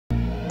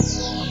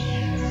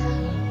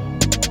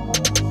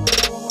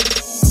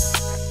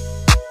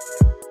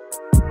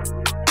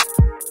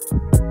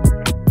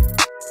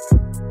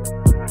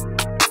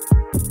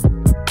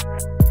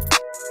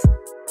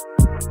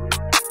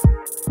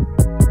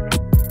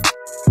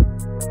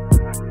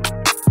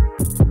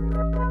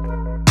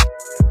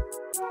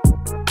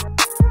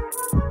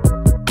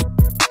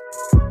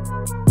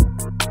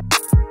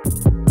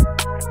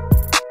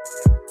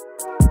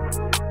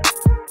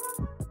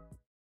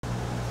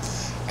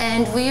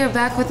we are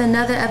back with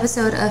another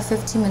episode of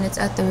 15 Minutes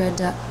at the Red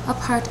Dot, a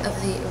part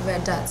of the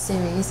Red Dot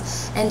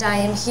series. And I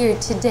am here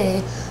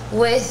today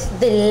with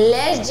the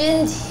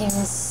legend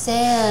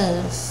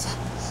himself,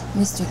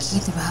 Mr.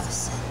 Keith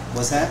Robinson.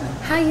 What's happening?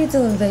 How you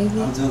doing,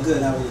 baby? I'm doing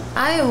good. How are you?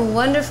 I am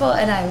wonderful,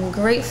 and I'm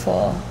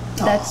grateful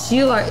that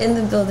you are in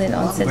the building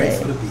on today.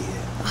 I'm grateful to be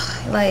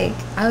here. Like,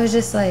 I was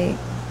just like,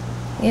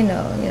 you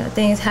know,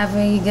 things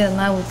happen, you get in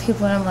line with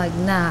people, and I'm like,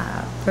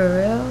 nah, for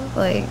real?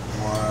 Like,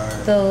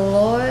 Word. The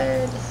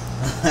Lord,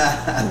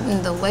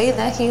 the way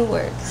that He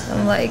works,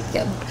 I'm like,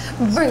 yeah,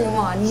 bring Him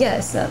on.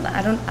 Yes,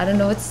 I don't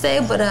know what to say,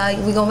 but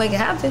we gonna make it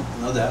happen.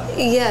 No doubt.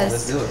 Yes.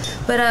 Let's do it.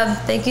 But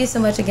thank you so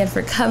much again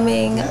for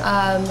coming.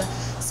 Yeah.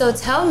 So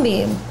tell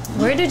me,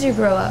 where did you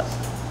grow up?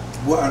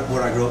 Where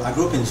I grew up? I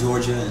grew up in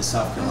Georgia and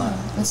South Carolina.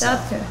 In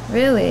South Carolina,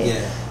 really?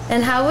 Yeah.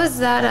 And how was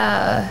that?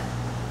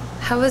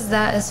 How was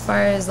that as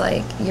far as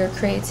like your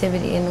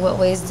creativity? In what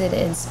ways did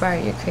it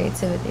inspire your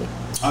creativity?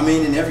 I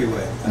mean, in every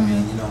way. I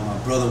mean, you know, my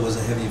brother was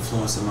a heavy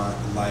influence in my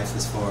life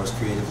as far as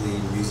creatively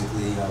and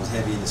musically. I was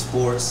heavy into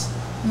sports.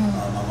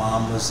 My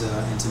mom was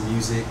into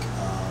music.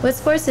 What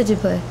sports did you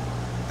play?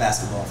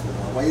 Basketball,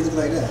 football. Why you look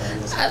like that?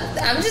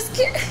 I'm just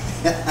kidding.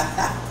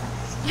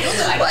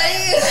 Why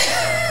you?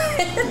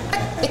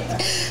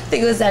 I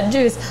think it was that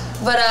juice,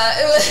 but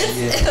it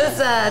was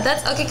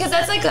that's okay because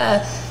that's like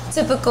a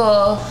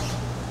typical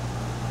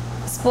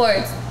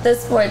sports. The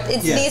sport,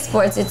 it's these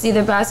sports. It's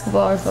either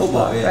basketball or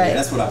football, yeah, right? Yeah,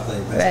 that's what I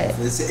played. Right.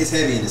 It's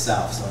heavy in the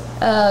South, so.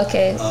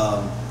 Okay.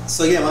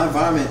 So yeah, my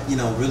environment, you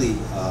know, really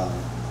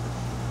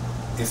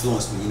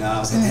influenced me. You know, I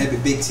was a heavy,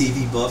 big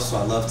TV buff, so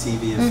I love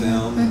TV and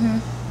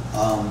film.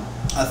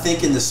 I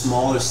think in the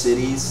smaller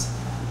cities,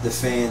 the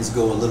fans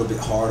go a little bit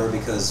harder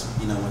because,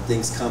 you know, when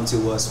things come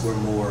to us, we're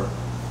more,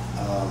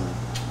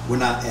 we're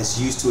not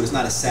as used to it. It's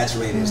not as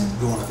saturated as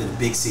growing up in a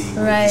big city.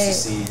 We're used to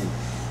seeing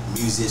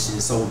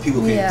musicians. So when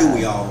people came through,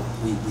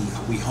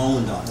 we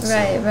honed on it.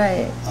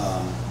 Right.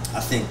 I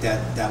think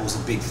that was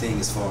a big thing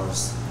as far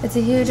as. It's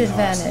a huge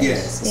advantage.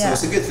 Yes. So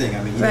it's a good thing.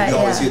 I mean, you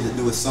always hear the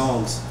newest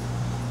songs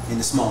in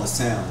the smallest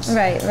towns.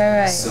 Right.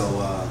 So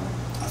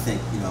I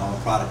think, you know, I'm a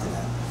product of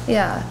that.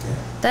 Yeah.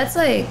 That's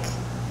like.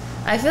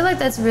 I feel like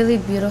that's really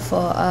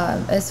beautiful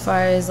as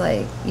far as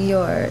like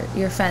your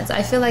fans.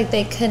 I feel like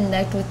they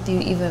connect with you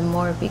even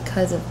more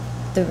because of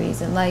the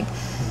reason. Like,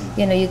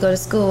 you know, you go to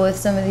school with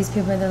some of these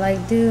people and they're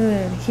like,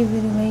 dude, he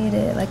really made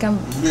it. Like, I'm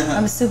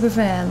a super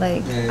fan.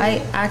 Like,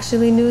 I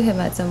actually knew him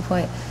at some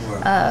point.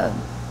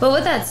 But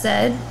with that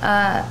said,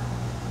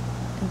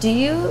 do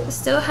you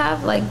still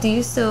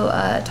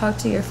talk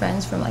to your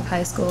friends from like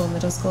high school,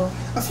 middle school?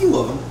 A few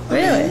of them.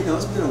 Really? I mean, you know,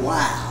 it's been a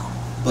while.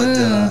 But,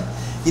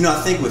 you know,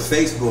 I think with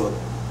Facebook,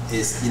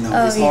 it's, you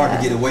know, it's hard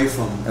to get away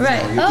from.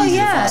 Right. You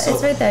know, So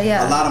it's right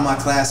there, a lot of my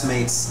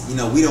classmates, you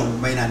know, we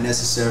may not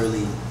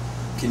necessarily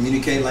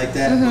communicate like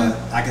that,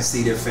 but I can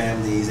see their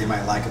families. They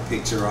might like a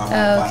picture or I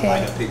might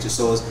like a picture.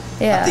 So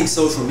I think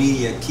social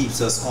media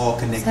keeps us all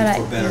connected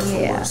for better or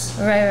for worse.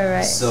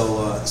 Right.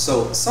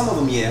 So some of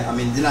them, I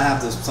mean, then I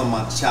have some of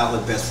my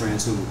childhood best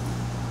friends who,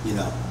 you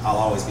know, I'll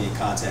always be in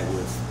contact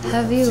with.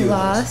 Have you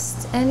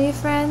lost any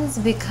friends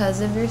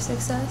because of your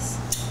success?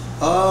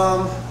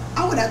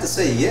 I would have to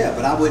say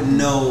but I wouldn't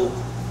know.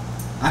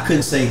 I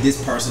couldn't say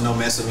this person don't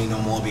mess with me no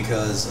more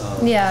because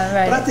But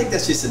I think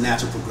that's just a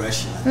natural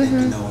progression. I think,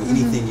 you know,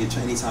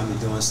 anytime you're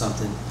doing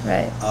something,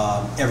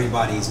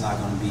 everybody is not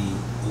going to be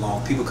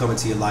along. People come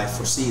into your life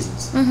for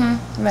seasons.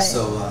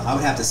 So I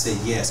would have to say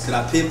yes. Could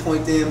I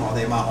pinpoint them? Are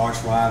they my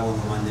arch rival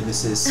or my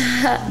nemesis?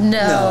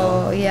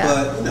 No. But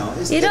you know,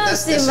 you don't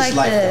seem like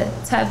the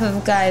type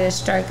of guy to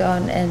strike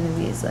on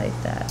enemies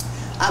like that.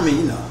 I mean,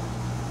 you know.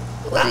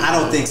 I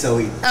don't think so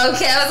either.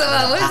 Okay, I was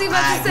about, what is he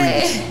about to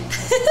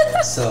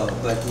say? So,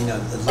 but you know,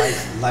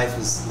 life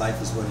is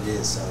what it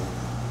is. So.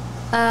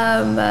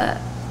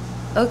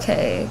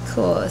 Okay,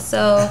 cool.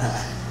 So,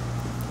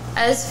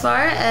 as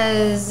far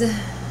as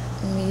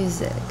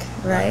music,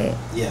 right?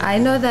 Yeah. I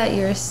know that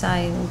you're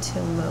signed to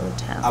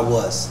Motown. I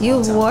was.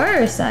 You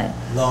were signed.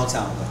 Long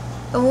time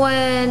ago.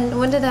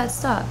 When did that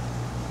stop?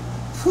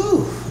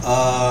 Whew.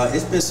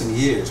 It's been some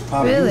years.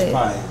 Probably. Really? You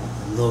was probably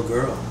a little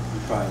girl. You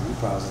probably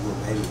was a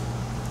little baby.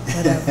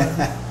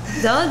 Whatever.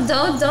 Don't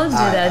do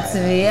that to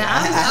me.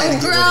 I'm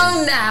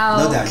grown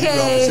now. No doubt,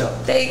 okay. You're grown for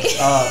sure. Thank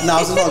you. No,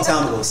 it was a long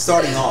time ago.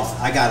 Starting off,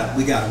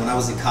 we got it. When I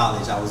was in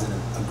college, I was in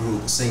a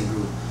group, singing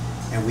group,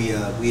 and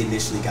we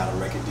initially got a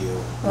record deal.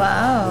 With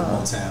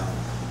Motown.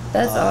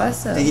 That's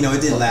awesome. And you know,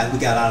 it didn't last. We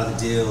got out of the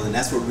deal, and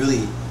that's what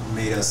really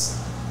made us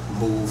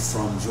move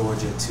from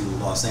Georgia to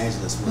Los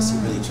Angeles was to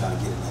really try to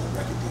get another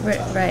record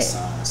deal. Right. So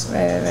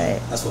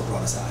that's what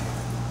brought us out here.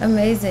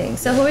 Amazing.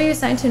 So who are you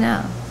signed to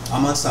now?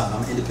 I'm unsigned.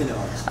 I'm an independent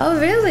artist. Oh,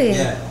 really?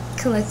 Yeah.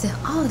 Collecting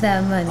all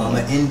that money. I'm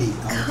an indie.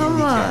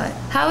 Come on.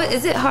 How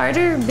is it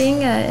harder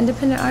being an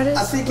independent artist?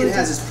 I think it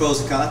has its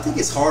pros and cons. I think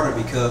it's harder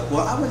because,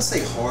 well, I wouldn't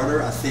say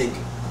harder. I think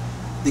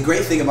the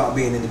great thing about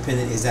being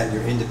independent is that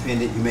you're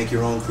independent. You make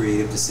your own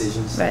creative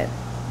decisions. Right.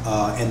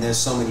 And there's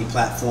so many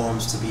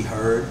platforms to be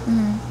heard.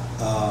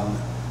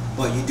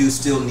 But you do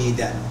still need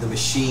the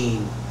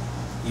machine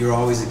you're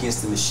always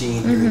against the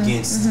machine. You're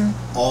against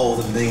all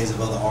the millions of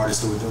other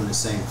artists who are doing the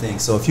same thing.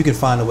 So if you can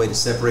find a way to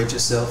separate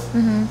yourself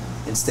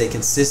and stay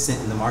consistent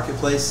in the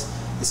marketplace,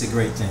 it's a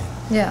great thing.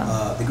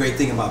 Yeah. The great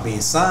thing about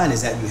being signed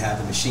is that you have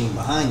the machine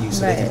behind you,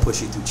 so they can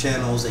push you through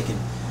channels. They can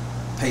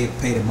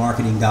pay the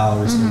marketing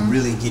dollars and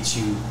really get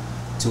you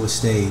to a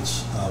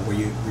stage where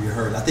you're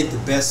heard. I think the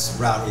best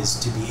route is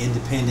to be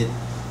independent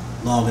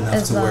long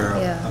enough to where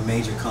a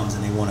major comes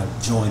and they want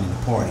to join in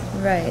the party.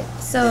 Right.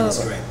 So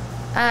it's great.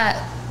 At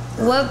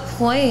what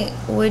point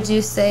would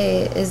you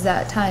say is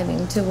that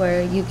timing to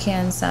where you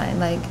can sign?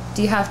 Like,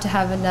 do you have to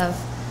have enough?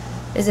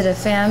 Is it a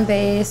fan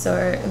base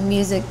or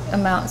music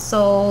amount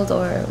sold,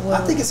 or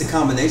what? I think it's a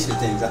combination of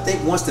things. I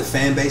think once the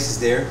fan base is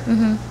there,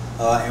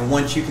 and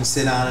once you can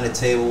sit down at a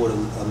table with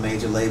a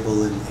major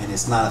label, and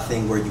it's not a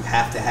thing where you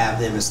have to have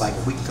them. It's like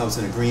if we can come to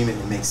an agreement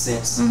and it makes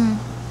sense,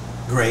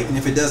 great. And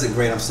if it doesn't,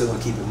 great. I'm still going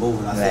to keep it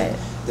moving. I think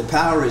the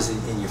power is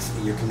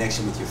in your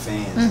connection with your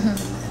fans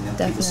and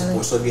people's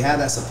support. So if you have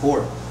that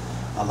support,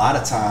 a lot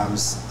of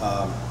times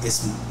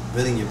it's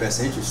really in your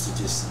best interest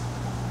to just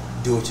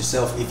do it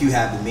yourself if you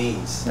have the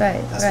means.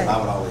 Right. That's what I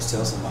would always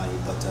tell somebody.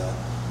 But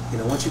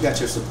once you got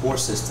your support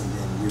system,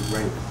 then you're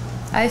great.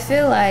 I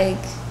feel like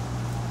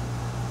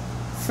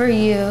for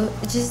you,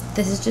 this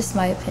is just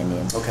my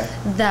opinion. Okay.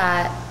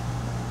 That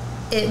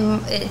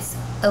it's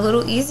a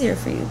little easier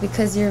for you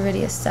because you're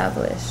already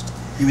established.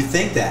 You would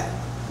think that,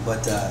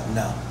 but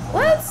no.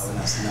 What?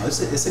 No,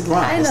 it's a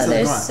grind. I know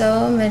there's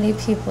so many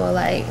people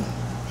like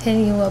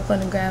hitting you up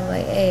on the gram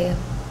like, hey,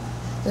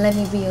 let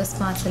me be your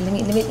sponsor. Let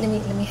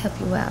me help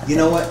you out. You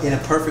know what? In a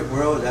perfect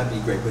world, that'd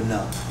be great, but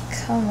no.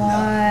 Come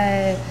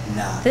on.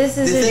 Nah. This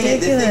is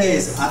ridiculous. The thing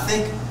is, I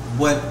think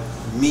what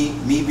me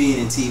being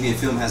in TV and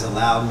film has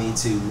allowed me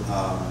to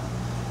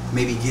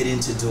maybe get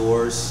into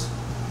doors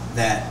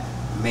that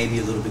may be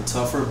a little bit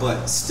tougher,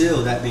 but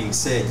still, that being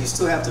said, you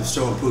still have to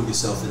show and prove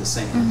yourself in the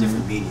same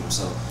different medium.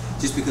 So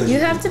just because you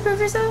have to prove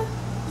yourself?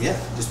 Yeah.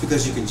 Just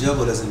because you can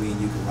juggle doesn't mean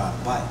you can ride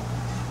a bike.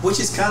 Which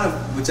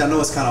I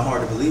know it's kind of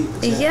hard to believe.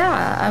 But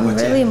I'm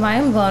really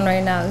mind blown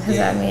right now because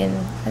I mean,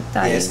 I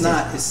thought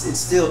it's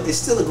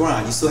still a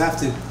grind. You still have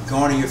to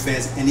garner your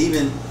fans, and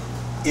even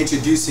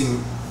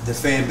introducing the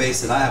fan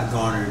base that I have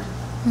garnered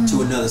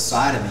to another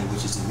side of me,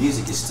 which is the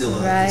music, is still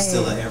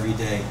an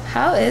everyday.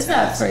 How is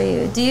that for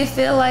you? Do you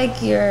feel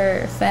like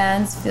your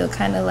fans feel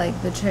kind of like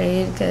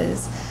betrayed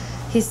because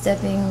he's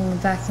stepping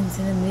back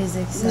into the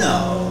music? So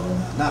no,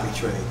 not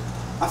betrayed.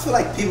 I feel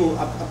like people,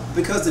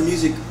 because the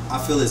music I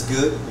feel is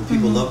good and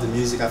people love the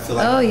music. I feel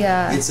like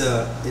it's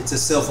a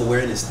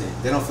self-awareness thing.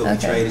 They don't feel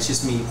betrayed. It's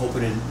just me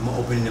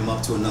opening them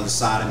up to another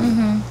side of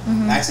me.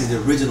 Actually,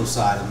 the original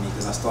side of me,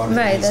 because I started.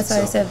 Right, that's why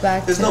I said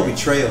back. There's no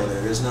betrayal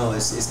there. There's no.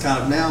 It's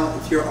kind of now.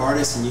 If you're an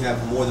artist and you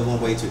have more than one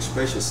way to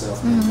express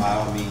yourself, then by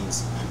all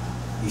means,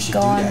 you should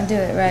go on and do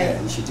it. Right. Yeah,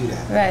 you should do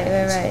that.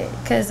 Right.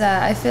 Because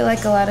I feel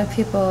like a lot of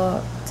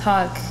people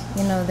talk,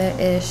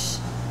 their ish,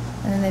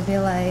 and then they'd be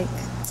like.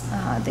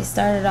 They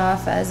started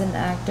off as an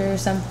actor or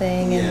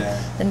something, and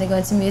then they go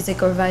into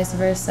music or vice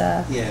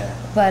versa. Yeah.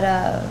 But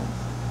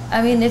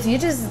I mean, if you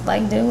just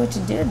like doing what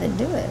you do, then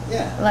do it.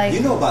 Yeah. Like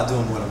about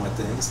doing more than one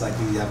thing. It's like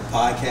you have a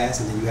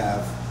podcast and then you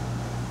have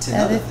 10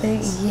 other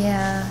things.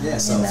 Yeah. Yeah.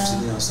 So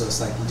so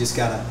it's like you just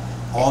gotta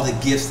all the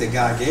gifts that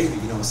God gave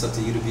you. It's up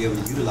to you to be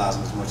able to utilize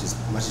them as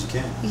much as you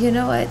can. You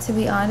know what? To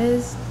be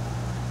honest,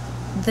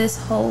 this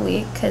whole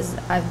week, because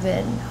I've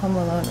been home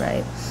alone,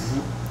 right?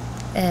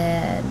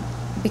 And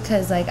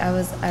because like I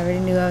already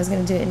knew I was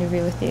gonna do an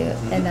interview with you,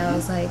 and I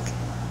was like,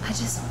 I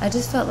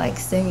just felt like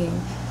singing,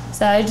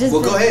 so I just.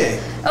 Well, go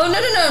ahead. Oh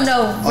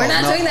no! We're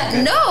not doing that.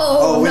 Okay.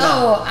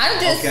 No. I'm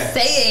just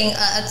saying.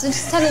 I'm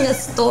just telling a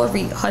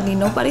story, honey.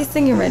 Nobody's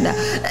singing right now,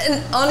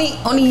 and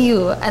only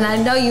you. And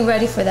I know you're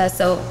ready for that.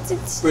 So.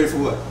 Ready for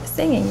what?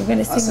 Singing. You're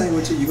gonna sing. I'll sing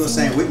with you. You're gonna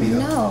sing with me though.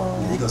 No.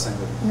 Yeah, you're gonna sing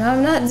with me. No,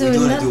 I'm not doing that.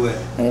 We're doing a duet.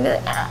 I'm gonna be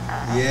like,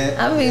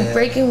 I'm gonna be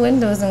breaking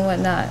windows and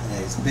whatnot. Yeah,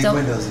 it's big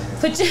windows in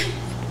here.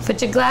 Put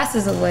your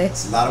glasses away.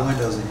 It's a lot of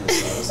windows in here,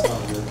 so it's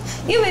all good.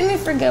 You made me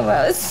forget what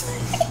I was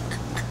saying.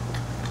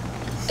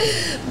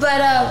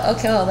 But,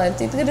 okay, hold on.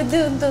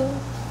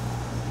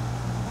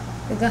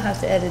 We're gonna have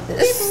to edit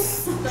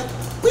this.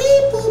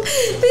 Beep boop.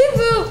 Beep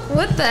boop.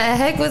 What the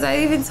heck was I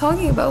even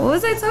talking about? What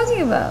was I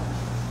talking about?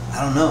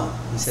 I don't know.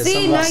 You said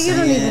See, now you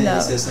don't even know.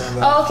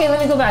 Oh, okay, let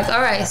me go back.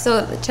 All right,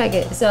 so check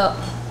it. So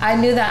I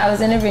knew that I was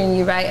interviewing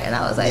you, right? And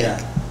I was like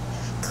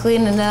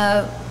cleaning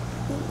up.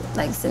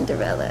 Like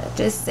Cinderella,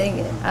 just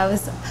singing.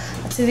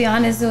 To be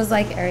honest, it was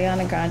like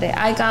Ariana Grande.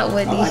 I got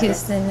Whitney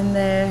Houston in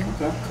there.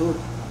 Okay, cool.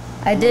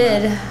 I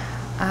did.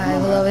 I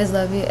will always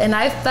love you. And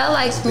I felt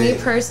like me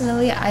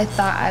personally, I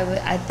thought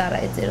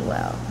I did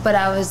well. But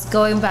I was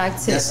going back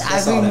to. That's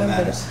I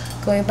remember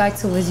going back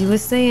to what you were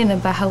saying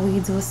about how we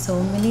do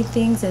so many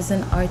things as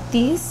an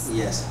artiste.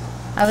 Yes.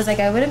 I was like,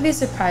 I wouldn't be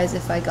surprised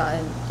if I got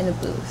in a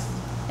booth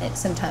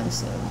sometime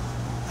soon.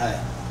 Hey.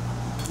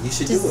 You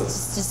should do it.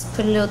 Just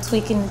put a little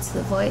tweaking into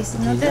the voice.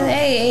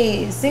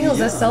 Hey, singles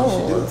are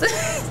sold. You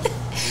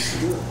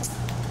should do it.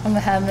 I'm gonna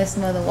have Miss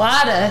Mother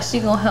Water.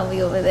 She gonna help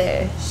me over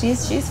there.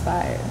 She's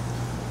fired.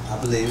 I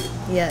believe it.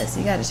 Yes,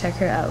 you got to check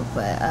her out.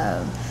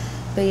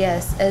 But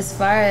yes, as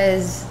far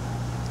as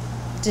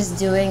just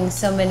doing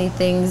so many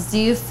things, do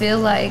you feel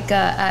like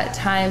at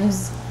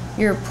times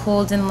you're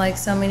pulled in like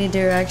so many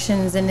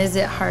directions, and is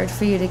it hard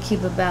for you to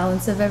keep a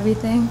balance of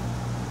everything?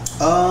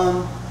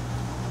 I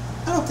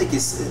don't think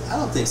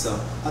so.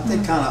 I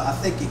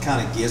think it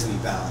kind of gives me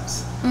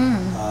balance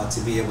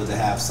to be able to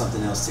have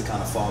something else to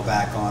kind of fall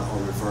back on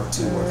or revert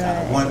to, or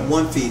kind of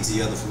one feeds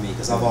the other for me,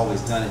 because I've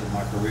always done it in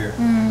my career.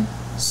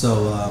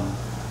 So,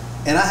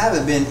 and I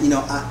haven't been,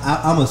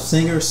 I'm a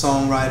singer,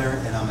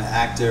 songwriter, and I'm an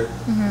actor.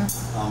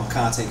 I'm a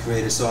content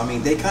creator. So I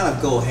mean, they kind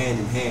of go hand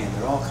in hand.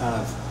 They're all kind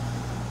of,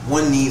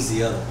 one needs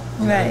the other.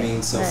 You know what I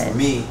mean? So for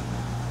me,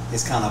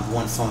 it's kind of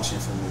one function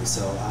for me.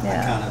 So I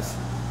kind of,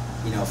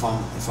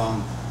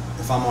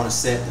 if I'm on a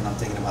set, then I'm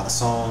thinking about a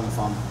song. If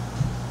I'm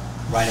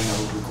writing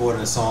or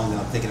recording a song, then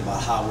I'm thinking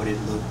about how would it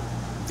look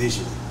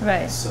visually.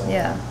 Right. So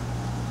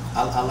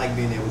I like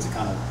being able to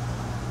kind of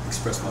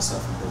express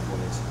myself in both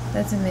ways.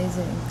 That's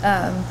amazing.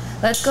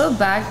 Let's go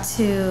back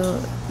to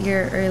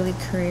your early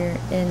career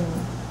in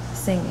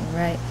singing,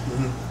 right?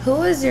 Who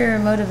was your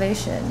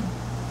motivation?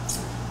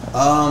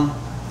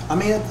 I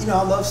mean,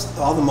 I love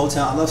all the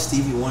Motown. I love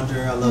Stevie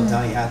Wonder. I love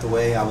Donny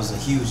Hathaway. I was a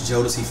huge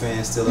Jodeci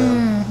fan, still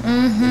am.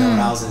 When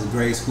I was in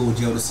grade school,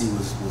 Jodeci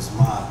was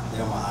my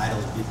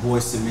idols.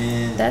 Boyz II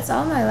Men. That's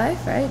All My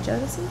Life, right?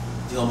 Jodeci?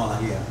 All My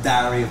Life, yeah.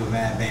 Diary of a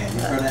Madman.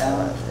 You heard that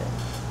album?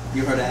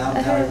 You heard the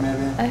album, Diary of a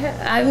Madman?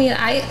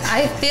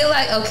 I feel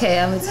like, okay,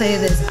 I'm going to tell you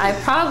this. I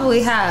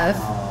probably have.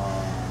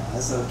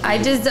 That's okay. I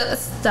just don't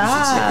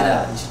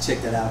stop. You should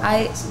check that out.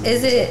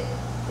 Is it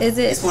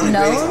It's one of the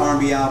greatest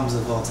R&B albums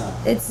of all time.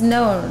 It's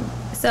known.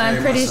 So Very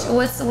I'm pretty sure.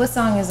 What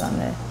song is on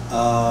there?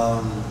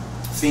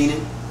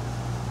 Fiendin'.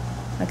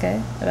 Okay,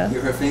 what else?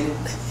 You heard Fiendin'?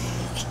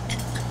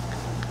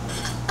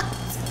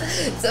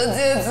 So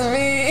good to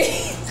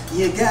me.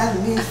 You got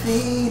me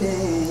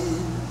fiendin'.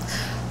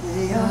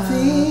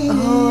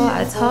 Oh,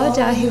 I told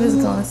y'all he was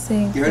gonna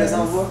sing. You heard that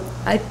song before?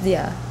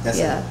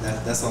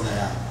 That's on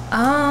that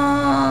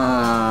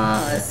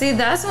album. See,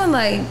 that's when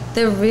like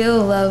the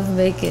real love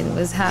making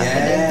was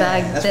happening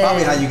back then. That's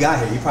probably how you got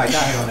here. You probably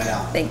got here on that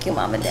album. Thank you,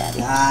 Mom and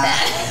Daddy.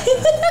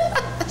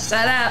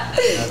 Shout out.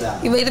 No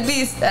doubt. You made a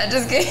beast. I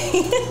just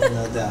kidding.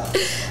 No doubt.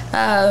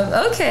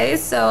 Okay,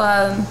 so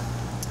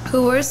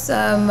who were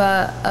some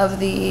of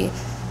the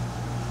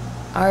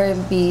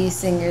R&B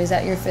singers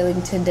that you're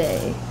feeling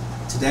today?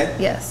 Today?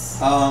 Yes.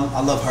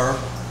 I love her.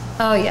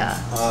 Oh yeah.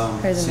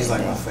 She's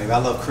like my favorite. I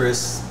love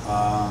Chris.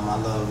 I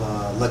love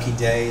Lucky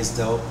Day is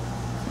dope.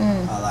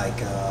 I like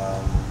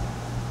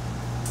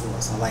who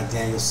else? I like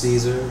Daniel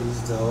Caesar.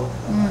 He's dope.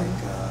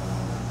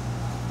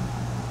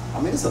 I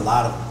mean, it's a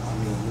lot of.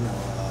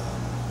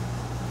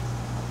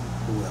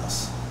 Who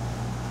else?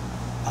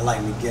 I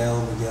like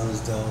Miguel. Miguel is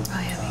dope. Oh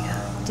yeah,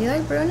 Miguel. Do you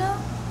like Bruno?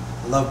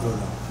 I love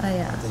Bruno. Oh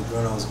yeah. I think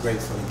Bruno is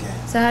great for the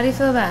game. So how do you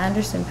feel about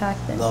Anderson .Paak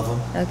then? Love him.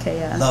 Okay,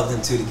 yeah. Love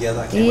them two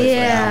together. I can't wait for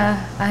the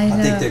album. I know.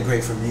 I think they're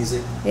great for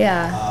music.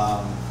 Yeah.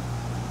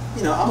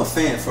 I'm a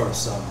fan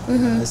first, so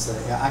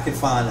I can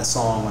find a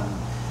song on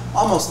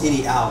almost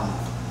any album.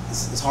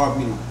 It's hard for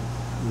me to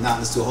not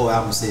listen to a whole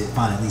album and say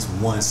find at least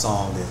one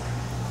song that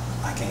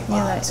I can't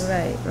find.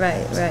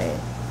 Right.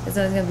 It's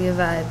always gonna be a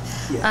vibe.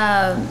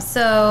 Yeah.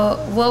 So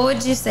what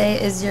would you say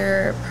is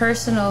your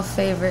personal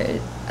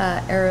favorite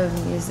era of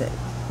music?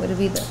 Would it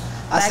be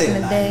back in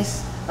the day?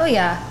 Oh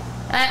yeah,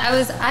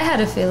 I had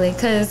a feeling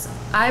because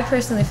I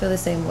personally feel the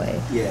same way.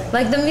 Yeah.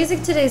 Like the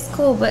music today is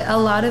cool, but a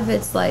lot of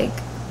it's like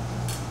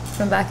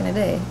from back in the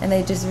day, and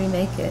they just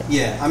remake it.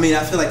 Yeah, I mean,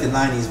 I feel like the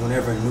 '90s,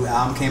 whenever a new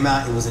album came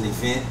out, it was an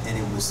event, and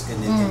it was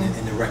and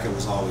the record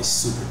was always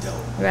super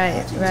dope. Right,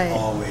 like, it was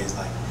always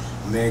like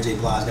Mary J.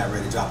 Blige got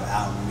ready to drop an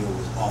album, it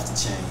was off the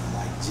chain,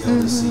 like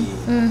Jodeci,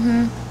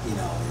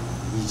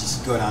 you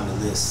just go down the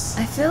list.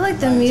 I feel like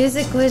the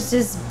music was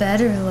just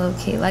better low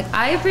key. Like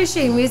I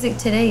appreciate music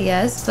today,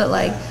 yes, but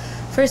like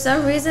for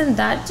some reason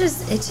it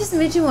just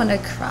made you want to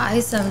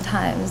cry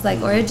sometimes, like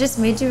or it just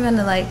made you want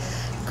to like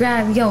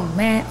grab your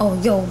man or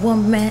your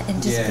woman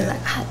and just be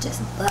like, I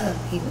just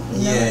love you.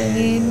 You know what I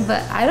mean? Yeah.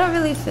 But I don't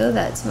really feel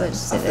that too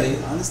much today.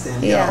 I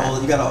understand. You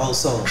got a whole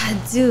soul. I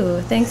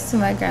do. Thanks to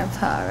my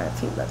grandpa.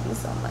 He love you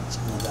so much.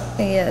 No doubt.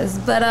 Yes.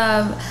 But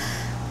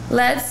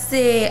let's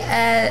see.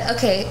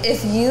 Okay,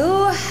 if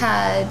you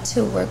had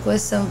to work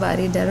with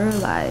somebody dead or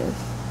alive,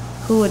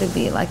 who would it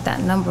be? Like that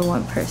number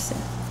one person?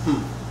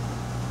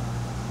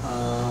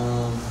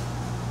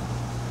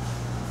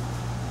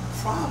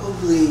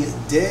 Probably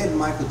dead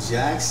Michael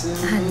Jackson,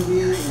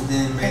 maybe, and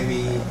then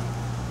maybe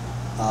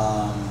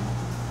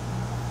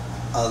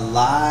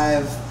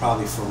alive,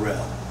 probably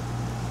Pharrell.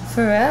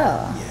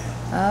 Pharrell?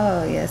 Yeah.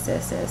 Oh, yes.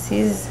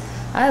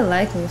 I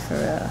like me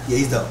Pharrell. Yeah,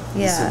 he's dope.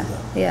 Yeah, he's super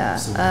dope. Yeah.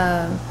 Super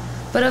dope.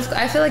 But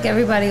I feel like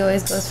everybody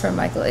always goes for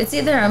Michael. It's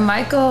either a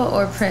Michael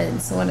or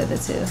Prince, one of the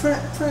two.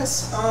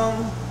 Prince,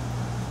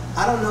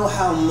 I don't know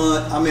how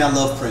much. I mean, I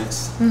love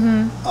Prince.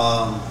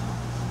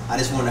 I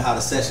just wonder how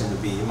the session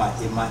would be.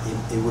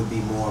 It would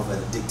be more of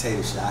a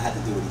dictatorship. I had to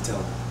do what he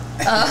told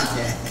me.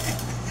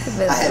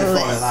 I had to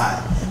fall in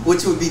line,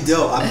 which would be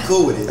dope. I'm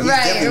cool with it. He's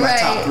definitely my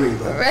top 3,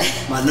 but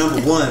my number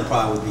 1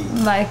 probably would be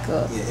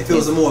Michael. Yeah, if it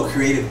was a more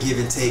creative give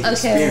and take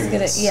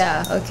experience.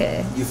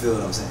 Okay. You feel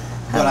what I'm saying?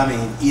 But I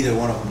mean, either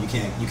one of them you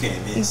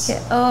can't miss.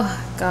 Oh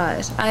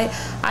gosh,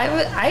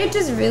 I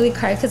just really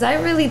cried because I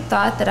really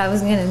thought that I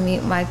was gonna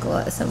meet Michael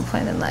at some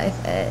point in life,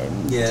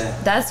 and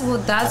that's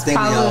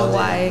probably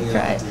why I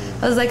cried.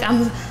 I was like,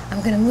 I'm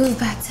gonna move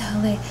back to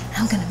LA, and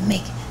I'm gonna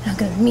make it, and I'm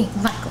gonna meet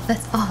Michael.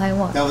 That's all I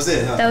want. That was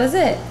it. Huh? That was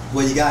it.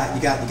 Well, you got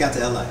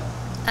to LA.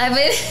 I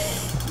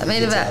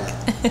made it back.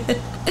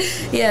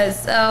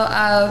 Yes.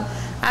 So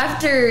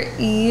after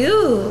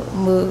you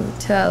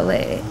moved to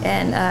LA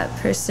and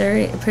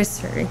pursuing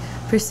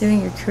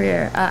your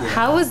career,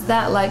 how was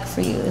that like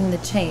for you in the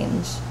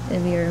change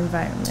in your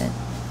environment?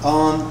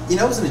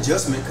 It was an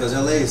adjustment because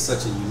LA is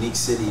such a unique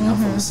city. I'm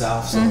from the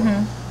South, so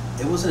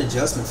it was an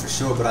adjustment for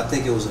sure. But I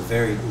think it was the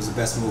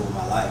best move of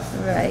my life.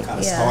 Right. It kind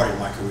of started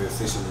my career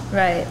officially.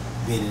 Right.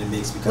 Being in the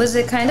mix. Because was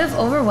it kind of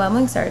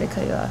overwhelming? Sorry to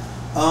cut you off.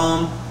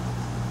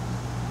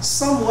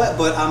 Somewhat,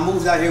 but I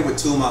moved out here with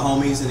 2 of my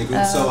homies in the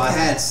group, so I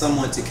had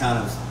someone to kind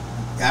of,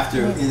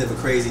 after the end of a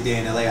crazy day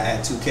in LA, I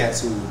had 2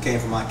 cats who came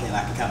from my and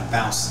I could kind of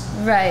bounce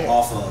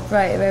off of.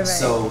 Right.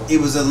 So it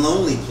was a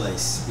lonely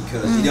place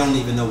because you don't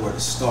even know where to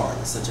start.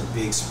 It's such a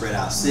big, spread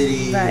out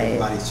city.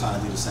 Everybody's trying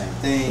to do the same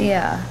thing.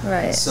 Yeah,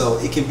 right. So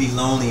it can be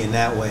lonely in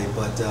that way,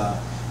 but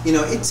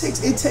it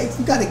takes.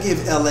 You got to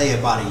give LA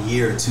about a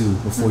year or 2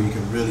 before you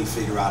can really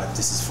figure out if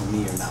this is for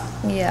me or not.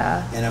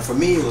 Yeah. And for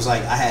me, it was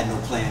like I had no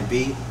plan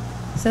B.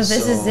 So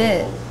this is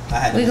it.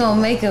 We're going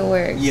to make it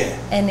work. Yeah.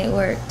 And it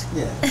worked.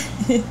 Yeah.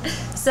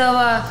 So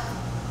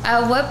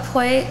at what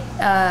point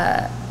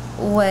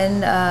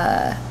when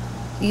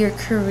your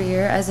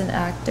career as an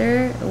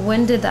actor,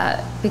 when did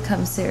that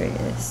become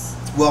serious?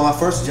 Well, my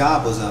first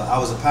job was I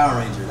was a Power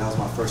Ranger. That was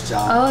my first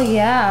job. Oh,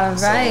 yeah,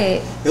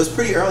 right. So it was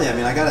pretty early. I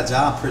mean, I got a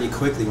job pretty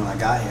quickly when I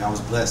got here. I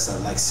was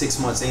blessed. Like 6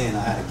 months in,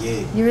 I had a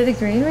gig. You were the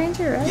Green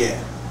Ranger, right? Yeah.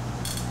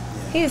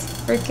 He's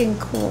freaking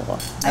cool.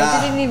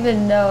 I didn't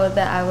even know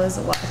that I was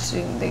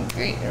watching the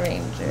Green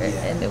Ranger,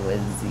 and it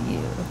was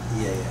you.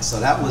 Yeah. So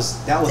that was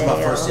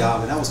my first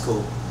job, and that was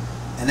cool.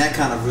 And that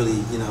kind of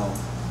really,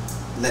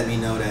 let me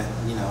know that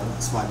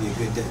this might be a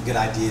good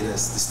idea to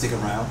stick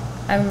around.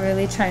 I'm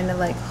really trying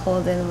to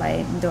hold in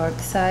my dork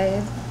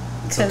side.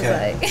 It's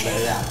okay. Let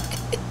it out.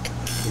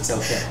 It's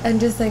okay. I'm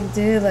just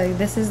dude,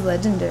 this is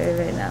legendary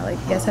right now. You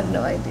guys have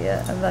no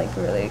idea. I'm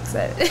really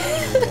excited.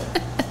 Yeah.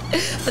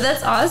 But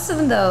that's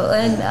awesome though.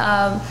 And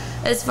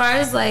as far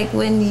as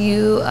when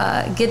you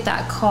get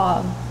that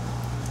call,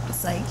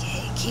 it's hey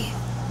Keith,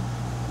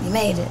 you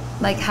made it.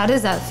 How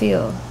does that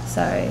feel?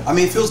 Sorry. I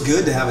mean, it feels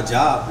good to have a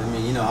job. I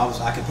mean,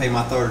 I could pay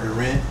my third of the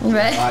rent.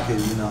 Right. I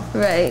could,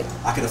 Right.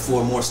 I could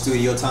afford more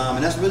studio time,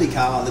 and that's really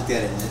how I looked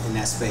at it in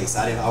that space.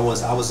 I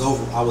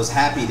was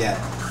happy that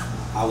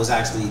I was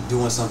actually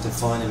doing something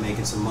fun and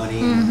making some money,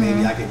 and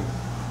maybe I could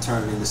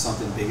turn it into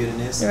something bigger than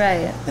this.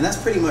 Right. And that's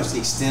pretty much the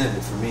extent of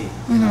it for me.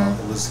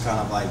 It was kind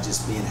of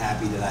just being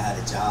happy that I had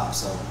a job,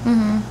 so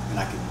and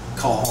I could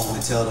call home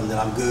and tell them that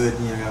I'm good.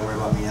 You don't gotta worry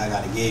about me. I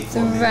got a gig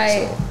for me.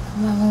 Right.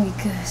 Mama, we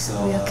good.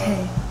 So we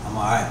okay. I'm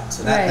all right.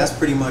 So that's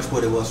pretty much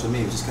what it was for me.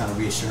 It was just kind of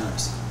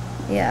reassurance.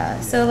 Yeah.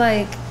 So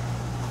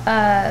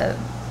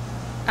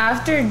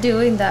after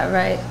doing that,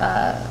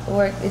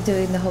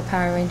 doing the whole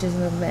Power Rangers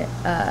movement,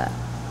 how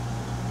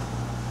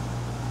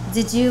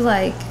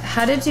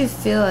did you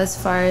feel as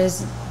far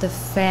as the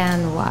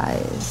fan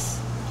wise?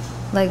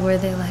 Were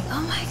they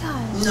oh my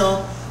gosh?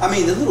 No, I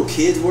mean the little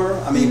kids were.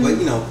 I mean, but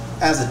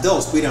as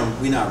adults, we're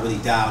not really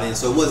dialed in,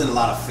 so it wasn't a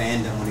lot of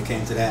fandom when it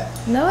came to that.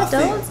 No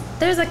adults.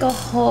 There's a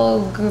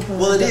whole group of.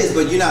 Well, it is,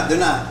 but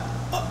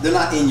they're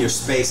not in your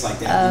space like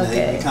that.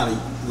 Okay. They kind of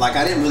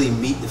I didn't really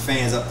meet the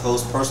fans up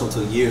close, personal,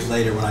 until years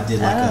later when I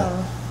did a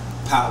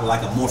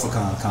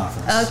Morphicon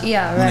conference. Oh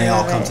yeah, right. When they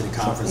all come to the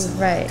conference, and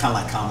kind of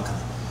like Comic-Con.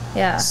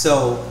 Yeah.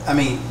 So I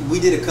mean,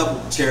 we did a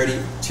couple charity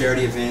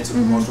events or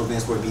promotional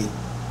events where it'd be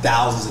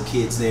thousands of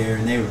kids there,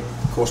 and they were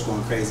of course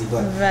going crazy.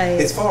 But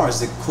as far as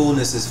the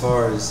coolness, as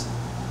far as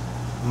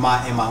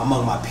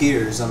among my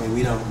peers, I mean,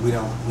 we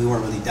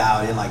weren't really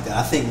dialed in like that.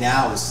 I think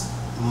now it's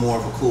more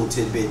of a cool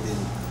tidbit than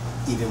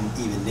even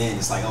then.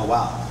 It's oh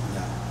wow,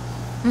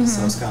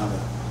 So it's kind of a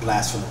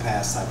blast from the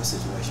past type of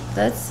situation.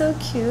 That's so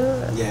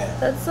cute. Yeah.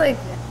 That's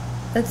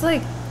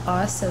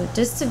awesome.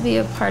 Just to be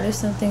a part of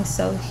something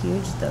so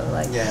huge though.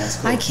 It's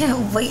cool. I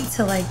can't wait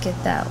to get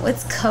that.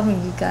 What's coming,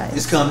 you guys?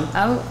 It's coming.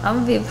 I'm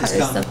gonna be a part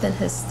of something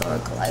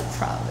historical, I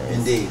promise.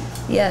 Indeed.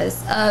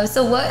 Yes.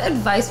 So what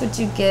advice would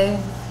you give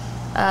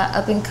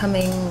up and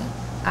coming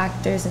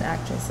actors and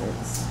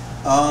actresses?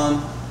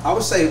 I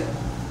would say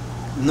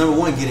number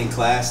one, get in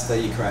class,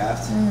 study your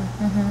craft.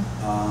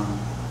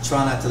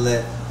 Try not to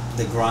let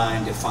the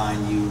grind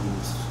define you,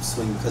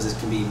 swing, because it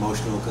can be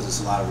emotional, because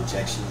it's a lot of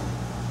rejection.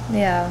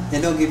 Yeah.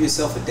 And don't give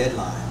yourself a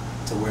deadline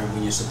to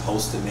when you're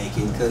supposed to make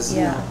it, because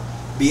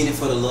be in it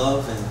for the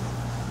love and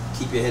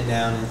keep your head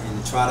down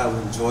and try to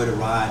enjoy the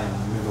ride and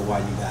remember why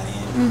you got in.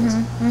 Because,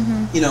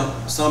 you know,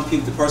 some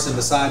people, the person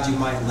beside you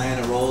might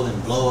land a role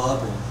and blow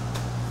up, and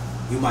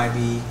you might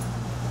be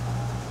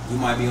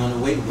on the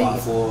waiting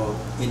block for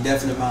an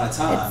indefinite amount of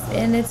time.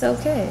 And it's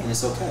okay. And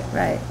it's okay.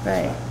 Right.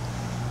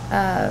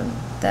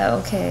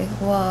 Okay.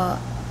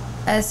 Well,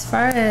 as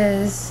far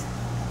as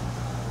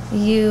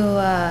you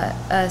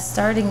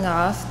starting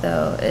off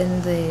though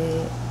in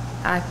the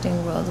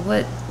acting world,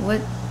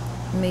 what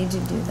made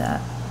you do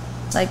that?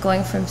 Like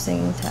going from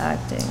singing to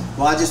acting?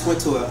 Well, I just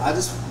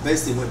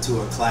basically went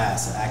to a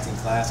class, an acting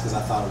class, because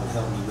I thought it would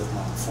help me with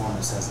my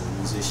performance as a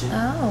musician.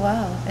 Oh,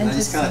 wow. And I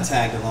just kind of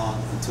tagged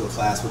along into a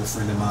class with a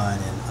friend of mine,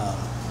 and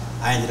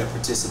I ended up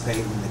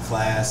participating in the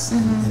class,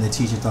 and the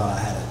teacher thought I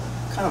had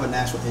a kind of a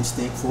natural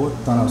instinct for it,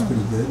 thought I was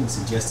pretty good, and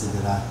suggested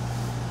that I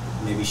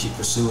maybe should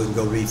pursue it and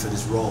go read for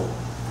this role,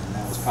 and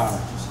that was Power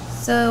Rangers.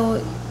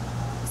 So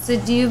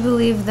do you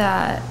believe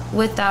that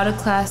without a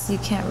class you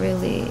can't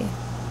really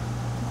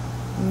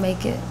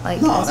make it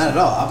like? No, not at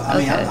all.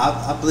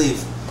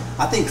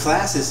 I think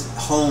classes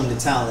hone the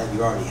talent that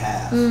you already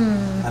have.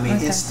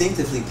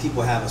 Instinctively,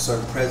 people have a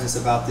certain presence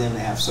about them. They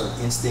have certain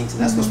instincts,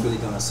 and that's what's really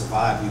going to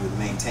survive you and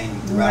maintain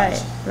you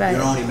throughout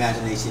your own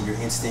imagination, your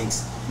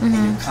instincts, and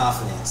your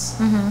confidence.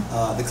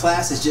 The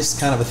class is just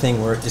kind of a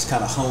thing where it just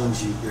kind of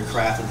hones your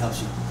craft and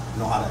helps you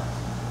know how to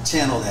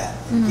channel that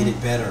and get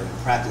it better and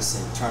practice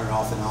it, turn it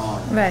off and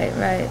on,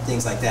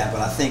 things like that.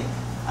 But I think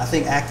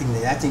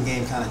the acting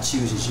game kind of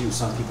chooses you.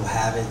 Some people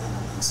have it,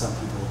 and some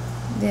people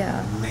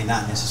may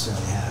not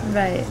necessarily have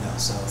it. You know,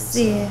 so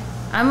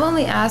I'm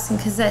only asking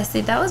because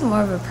that was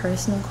more of a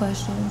personal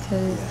question,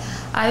 because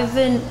I've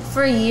been,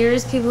 for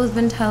years, people have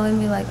been telling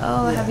me like,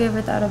 oh, have you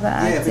ever thought about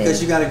acting? Yeah,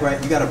 because you got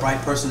a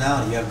bright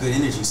personality, you have good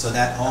energy, so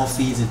that all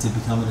feeds into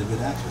becoming a good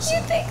actress.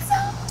 You think so?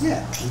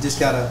 Yeah, you just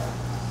gotta,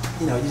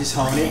 you just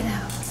hone it.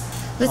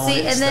 But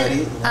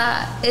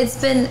it's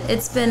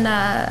been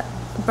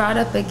brought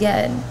up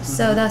again,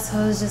 so that's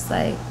why I was just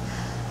like,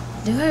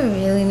 do I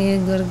really need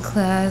to go to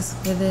class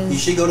for this? You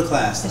should go to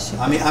class.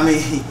 I mean,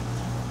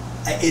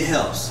 it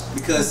helps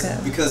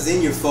because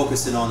then you're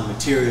focusing on the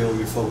material,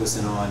 you're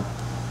focusing on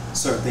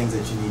certain things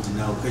that you need to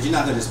know, because you're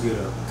not going to just be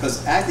able to,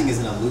 because acting is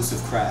an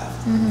elusive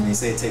craft, and they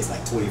say it takes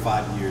like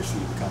 25 years for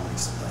you to become an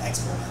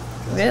expert at it.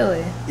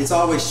 Really? It's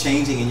always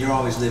changing, and you're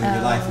always living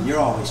your life, and you're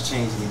always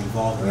changing and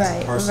evolving as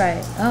a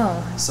person.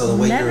 Oh, so the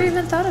way never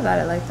even thought about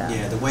it like that.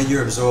 Yeah, the way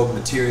you're absorbing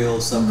material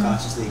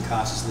subconsciously and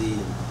consciously,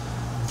 and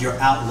your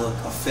outlook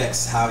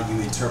affects how you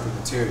interpret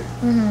material.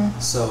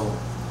 So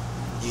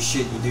you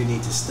do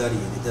need to study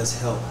it. It does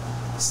help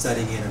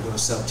studying it or doing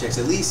self-checks,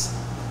 at least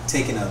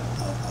taking a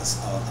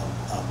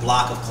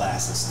block of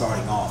classes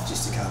starting off,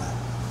 just to kind of,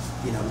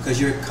 because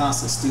you're a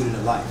constant student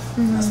of life.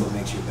 And that's what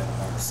makes you a better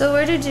artist. So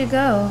where did you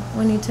go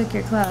when you took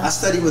your class? I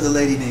studied with a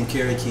lady named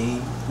Carrie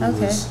Keene, who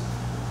was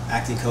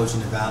acting coach in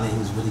the Valley, who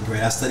was really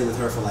great. I studied with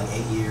her for like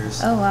 8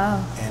 years. Oh,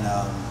 wow.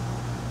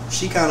 And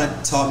she kind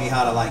of taught me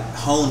how to like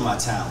hone my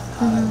talent,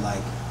 how to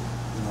like,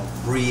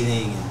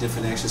 breathing and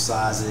different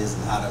exercises,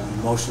 and how to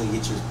emotionally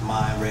get your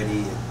mind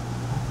ready,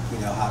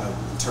 and how to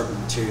interpret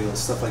material,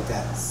 stuff like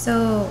that.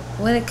 So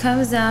when it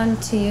comes down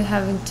to you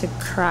having to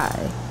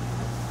cry,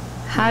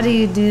 how do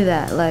you do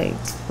that? Like,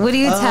 what do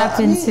you tap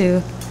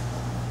into?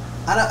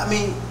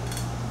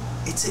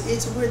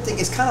 It's a weird thing.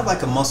 It's kind of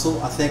like a muscle.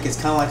 I think it's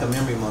kind of like a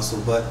memory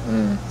muscle. But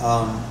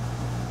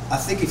I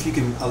think if you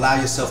can allow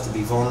yourself to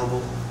be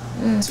vulnerable,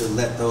 to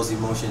let those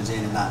emotions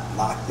in and not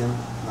lock them,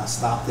 not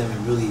stop them,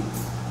 and really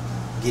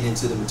get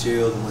into the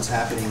material and what's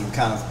happening, and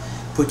kind of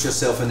put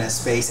yourself in that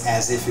space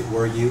as if it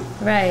were you.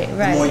 Right.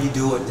 The more you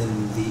do it,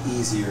 then the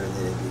easier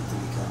that it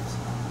becomes.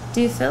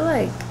 Do you feel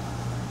like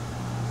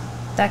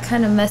that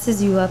kind of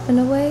messes you up in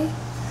a way?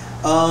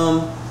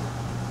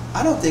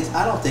 I don't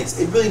think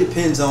so. It really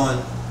depends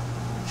on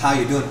how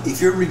you're doing.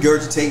 If you're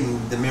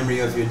regurgitating the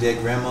memory of your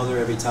dead grandmother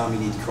every time you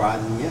need to cry,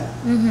 then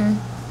yeah.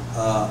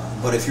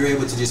 But if you're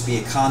able to just be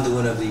a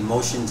conduit of the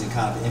emotions and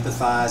kind of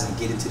empathize and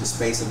get into the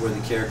space of where the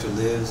character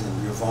lives,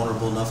 and you're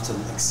vulnerable enough to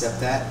accept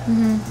that,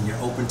 and you're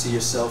open to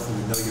yourself and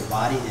you know your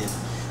body, then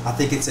I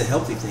think it's a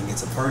healthy thing.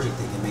 It's a purging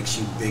thing. It makes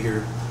you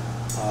bigger.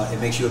 It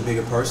makes you a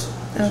bigger person,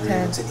 because you're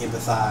able to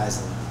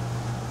empathize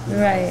and,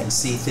 and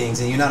see things,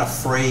 and you're not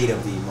afraid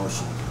of the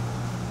emotion.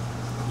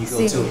 You go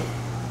to it.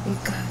 You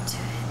go to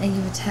it and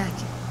you attack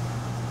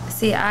it.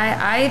 See,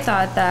 I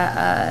thought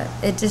that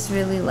it just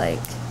really like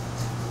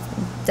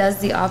does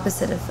the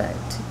opposite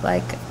effect,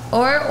 like,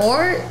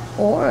 or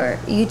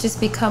you just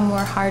become more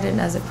hardened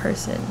as a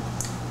person.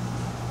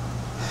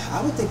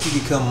 I would think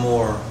you become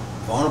more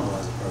vulnerable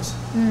as a person.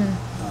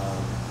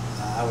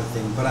 I would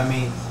think, but I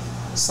mean,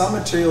 some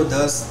material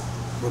does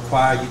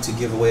require you to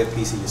give away a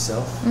piece of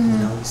yourself.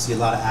 You see a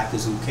lot of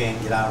actors who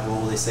can't get out of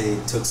role. They say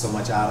it took so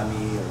much out of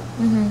me, or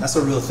that's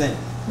a real thing.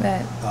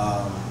 Right.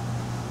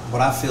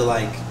 But I feel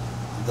like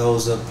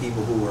those are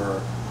people who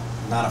are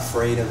not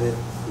afraid of it,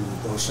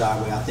 who go shy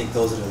away. I think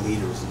those are the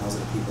leaders, and those are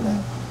the people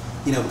that,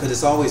 because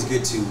it's always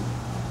good to,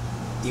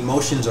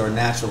 emotions are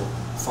natural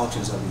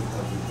functions of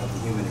the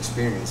human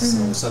experience.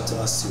 So it's up to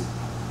us to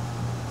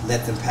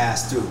let them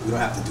pass through. We don't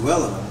have to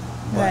dwell on them,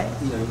 But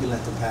you know, you can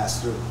let them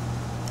pass through.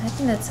 I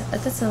think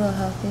that's a little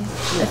healthy.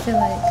 Yeah. I feel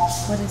like,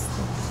 what is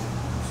this?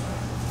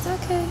 It's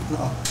okay.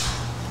 No.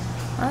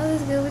 All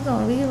is good. We're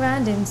gonna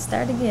rewind and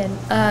start again.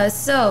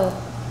 So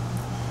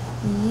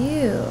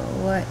you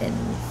were in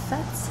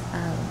Fats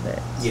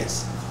Albert.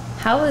 Yes.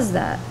 How was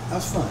that? That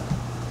was fun.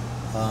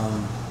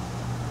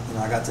 You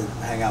know, I got to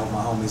hang out with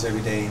my homies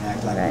every day and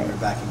act like we were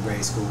back in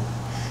grade school.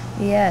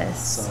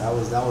 Yes. So that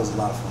was a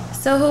lot of fun.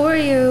 So who were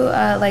you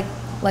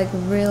like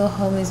real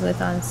homies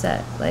with on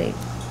set? Like,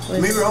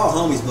 we were all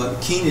homies,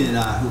 but Keenan and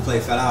I, who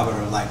played Fat Albert,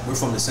 are like, we're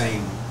from the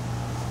same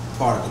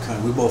part of the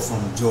country. We're both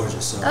from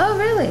Georgia. So. Oh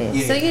really?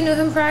 Yeah. So you knew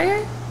him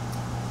prior?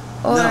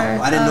 Or, no,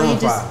 I didn't know him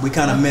prior. We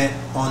kind of met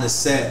on the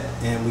set,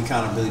 and we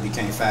kind of really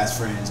became fast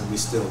friends, and we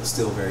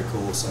still very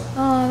cool. So.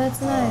 Oh, that's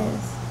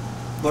nice.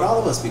 But all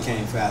of us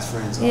became fast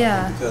friends,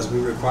 because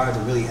we were required to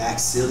really act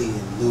silly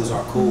and lose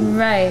our cool.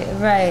 Right.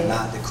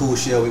 Not the cool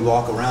shell we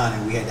walk around,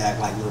 and we had to act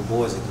like little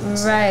boys again.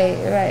 So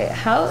right.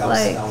 How that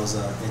was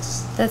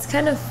interesting. That's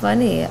kind of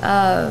funny.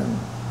 At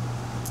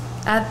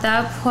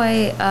that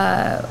point,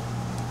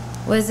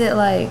 was it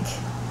like,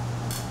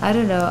 I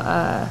don't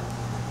know.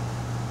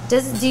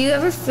 Do you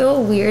ever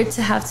feel weird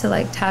to have to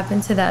like tap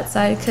into that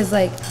side? Because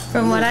like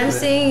from what I'm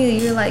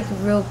seeing, you're like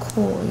real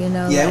cool, you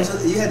know. Yeah,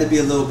 like, you had to be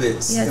a little bit.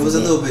 It was a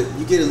little bit.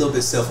 You get a little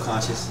bit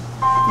self-conscious,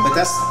 but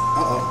that's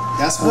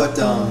what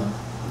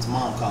his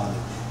mom calling me.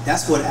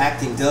 That's what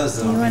acting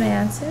does, though. You want to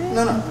answer it?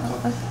 No.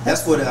 Okay.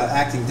 That's what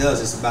acting does.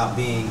 It's about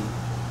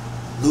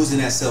losing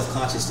that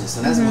self-consciousness,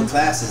 and that's what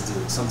classes do.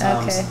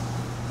 Sometimes,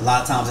 a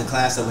lot of times in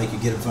class, they'll make you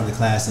get in front of the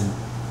class and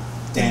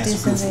dance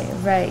or goofy.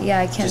 Right,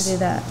 yeah, I can't do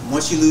that.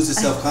 Once you lose the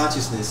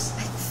self-consciousness,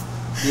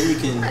 then you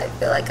can. I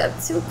feel like I'm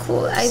too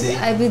cool.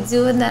 I be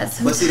doing that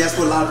sometimes. But see, that's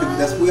what a lot of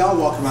people. We all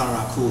walk around in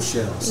our cool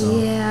shell. So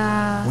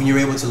yeah. When you're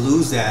able to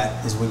lose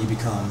that, is when you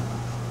become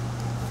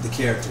the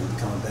character. You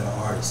become a better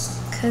artist.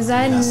 Because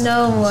I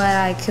know what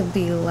I could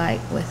be like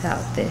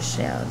without this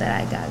shell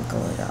that I got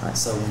going on.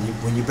 So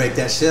when you break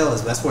that shell,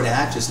 that's where the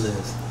actress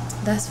lives.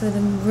 That's where the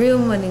real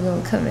money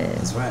gonna come in.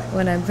 That's right.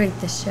 When I break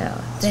the shell.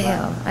 That's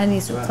Damn, right. I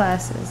need some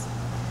classes.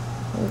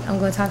 I'm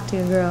gonna talk to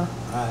your girl.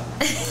 All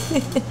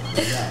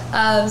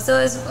right. So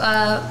it's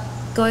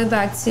going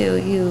back to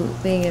you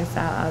being in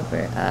Fat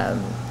Albert.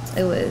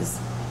 It was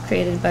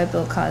created by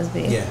Bill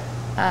Cosby. Yeah.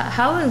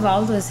 How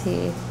involved was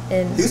he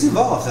in? He was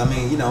involved. I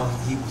mean, you know,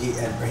 he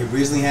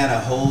originally had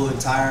a whole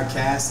entire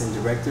cast and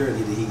director, and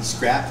he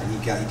scrapped, and he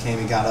came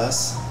and got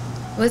us.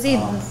 Was he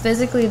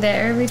physically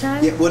there every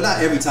time? Yeah, well, not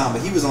every time,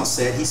 but he was on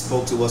set. He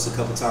spoke to us a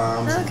couple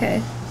times.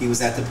 Okay. He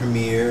was at the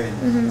premiere,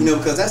 and you know,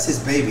 because that's his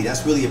baby.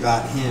 That's really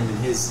about him and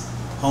his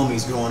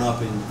homies growing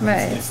up in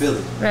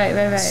Philly.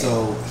 Right.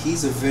 So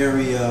he's a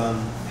very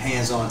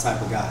hands-on type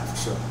of guy for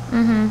sure.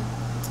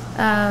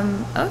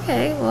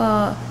 Okay.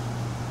 Well,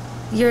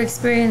 your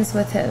experience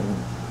with him,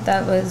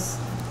 that was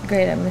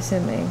great. I'm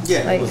assuming.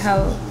 Yeah. Like it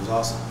was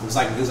awesome. It was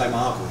like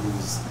my uncle. He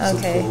was so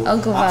cool.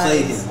 Uncle I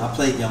played him. I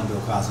played young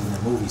Bill Cosby in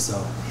that movie.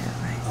 So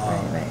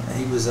right.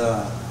 He was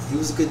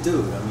a good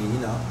dude. I mean, you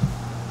know,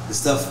 the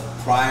stuff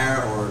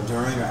prior or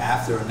during or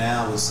after or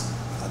now was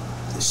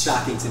as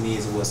shocking to me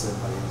as it was to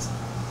everybody else.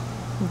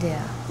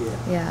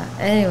 Yeah.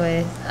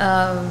 Anyway,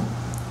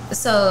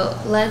 so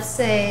let's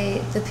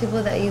say the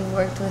people that you've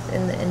worked with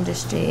in the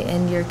industry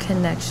and your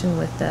connection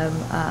with them,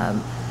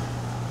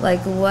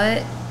 like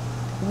what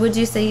would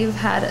you say you've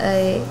had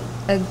a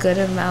good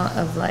amount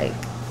of like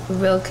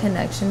real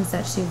connections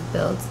that you've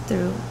built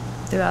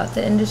throughout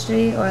the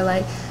industry, or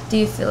like do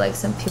you feel like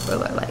some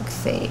people are like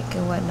fake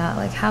and whatnot?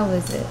 Like how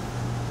is it?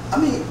 I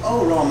mean,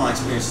 overall my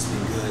experience has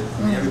been good.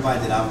 I mean, everybody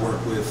that I've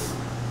worked with,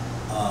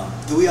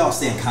 do we all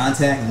stay in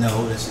contact?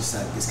 No, that's just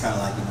like, it's kind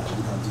of like, you know,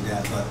 we don't do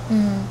that. But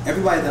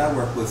everybody that I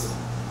work with,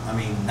 I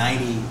mean,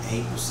 98%,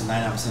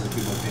 99% of the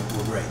people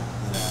were great.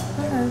 You know,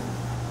 they were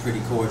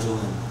pretty cordial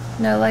and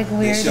no like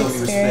weird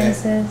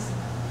experiences.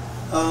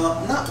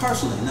 Not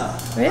personally, no.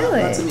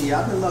 Really? Not to me.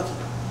 I've been lucky.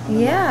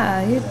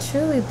 You're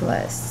truly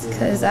blessed.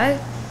 Because I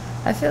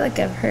feel like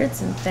I've heard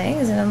some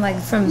things, and I'm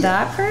like, from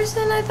that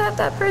person, I thought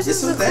that person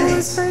was the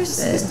coolest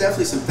person. It's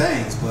definitely some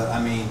things, but I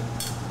mean,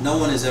 no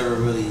one has ever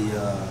really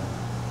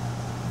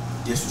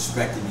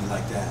disrespected me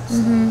like that.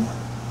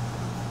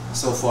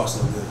 So far,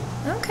 so good.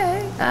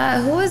 Okay.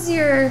 Who was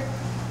your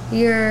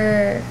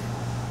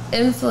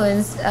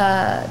influence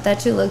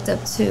that you looked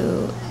up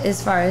to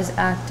as far as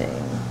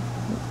acting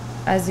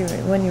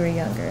when you were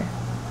younger?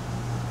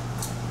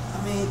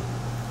 I mean,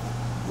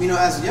 you know,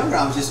 as younger,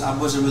 I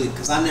wasn't really,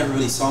 because I never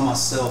really saw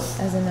myself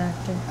as an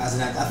actor.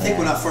 I think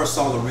when I first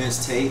saw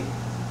Lorenz Tate,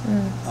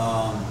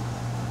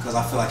 because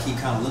I feel like he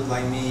kind of looked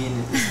like me,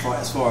 and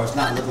as far as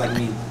not look like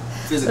me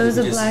physically, it was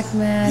a black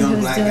man, young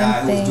black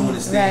guy who was doing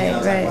his thing. And I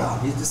was like, wow,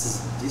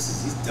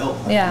 he's dope.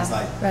 Like, yeah, he's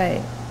like,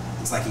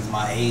 it's like he's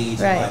my age,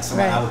 like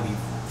somebody I would be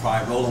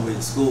probably rolling with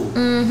in school.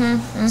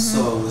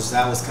 So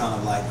that was kind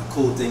of like a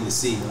cool thing to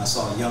see when I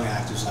saw young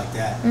actors like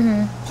that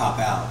pop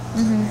out. I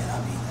was like, man,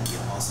 that'd be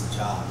an awesome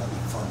job. That'd be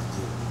fun to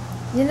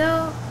do. You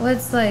know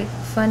what's like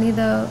funny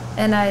though,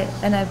 and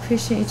I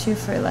appreciate you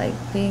for like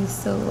being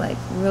so like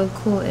real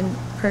cool in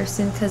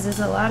person, because there's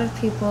a lot of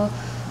people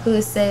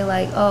who say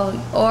like, oh,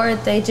 or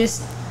they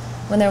just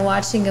when they're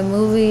watching a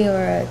movie or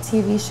a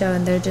TV show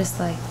and they're just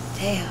like,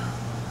 damn,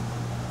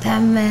 that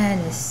man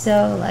is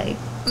so like,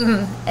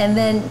 and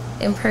then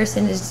in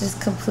person it's just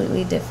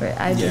completely different.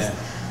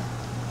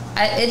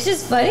 It's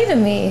just funny to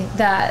me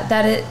that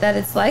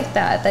it's like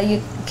that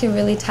you can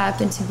really tap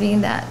into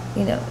being that,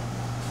 you know,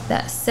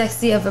 that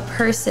sexy of a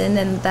person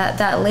and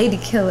that lady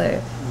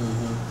killer.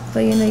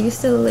 But you know, you're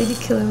still a lady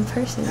killer in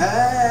person.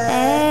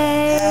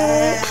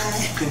 Hey.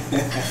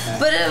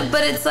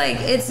 But it's like,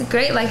 it's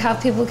great like how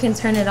people can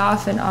turn it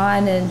off and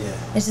on, and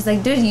it's just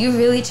like, dude, you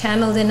really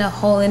channeled in a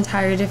whole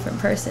entire different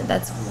person.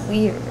 That's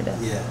weird.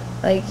 Yeah.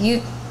 Like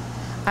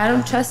I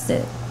don't trust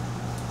it.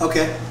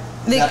 Okay.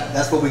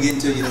 That's what we get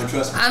into. You don't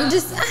trust me. I'm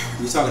just.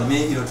 You talking to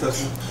me? You don't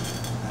trust me?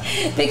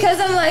 Because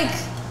I'm like,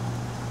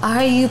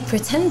 are you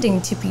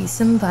pretending to be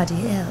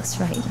somebody else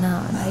right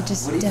now? And I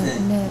just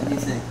don't know. What do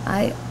you think?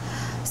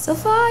 So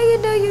far, you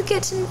know, you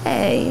get an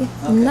A.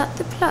 Okay. Not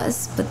the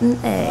plus, but an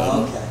A.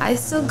 Okay. I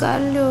still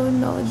got a little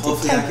no.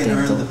 Hopefully, I can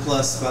earn the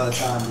plus by the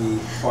time we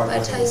part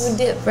ways. By the time we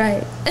dip,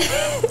 right?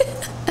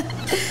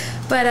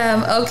 But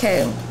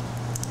okay.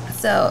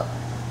 So,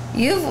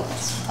 you've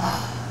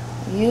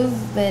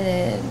been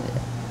in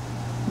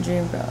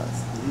Dreamgirls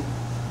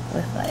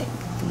with like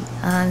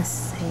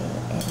Beyonce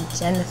and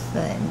Jennifer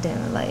and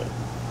them. Like,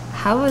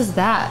 how was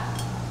that?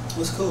 It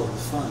was cool. It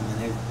was fun, and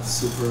they were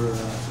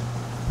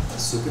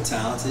super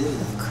talented.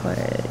 And of course.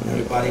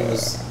 Everybody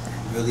was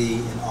really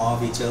in awe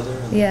of each other.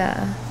 And, you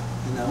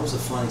know, it was a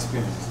fun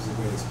experience. It was a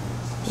great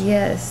experience.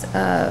 Yes,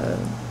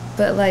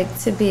 but like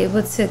to be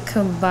able to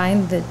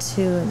combine the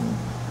two and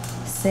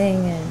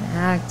sing and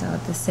act all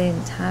at the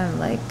same time,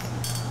 like,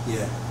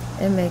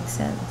 it makes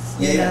sense.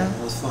 You know?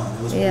 It was fun.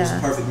 It was a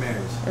perfect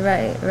marriage.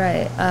 Right.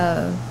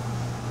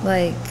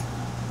 Like,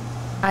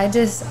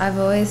 I've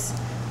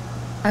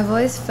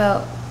always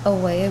felt a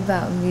way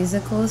about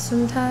musicals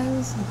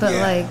sometimes, but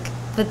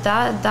but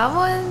that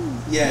one.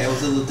 Yeah, it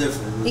was a little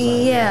different.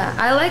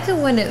 I like it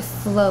when it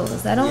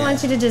flows. I don't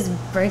want you to just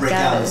break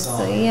out of it.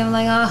 So I'm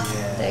like,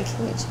 that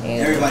can we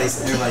change? Everybody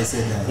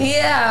said that.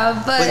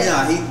 Yeah, but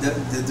no,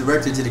 the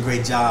director did a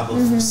great job of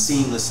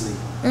seamlessly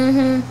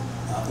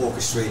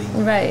orchestrating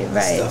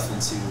stuff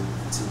into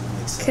the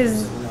mix.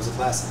 Because it was a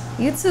classic.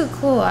 You too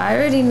cool. I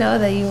already know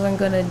that you weren't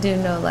gonna do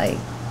no like.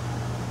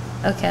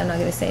 Okay, I'm not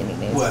gonna say any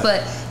names,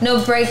 but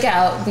no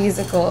breakout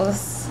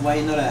musicals. Why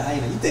you know that? How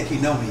you know? You think you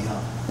know me, huh?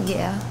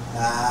 Yeah.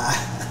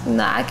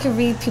 Nah, I can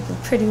read people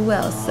pretty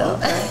well, so.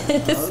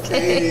 Just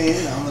kidding.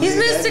 He's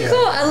Mr.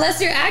 Cool, unless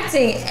you're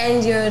acting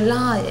and you're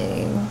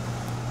lying.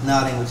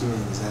 Nodding, what you mean?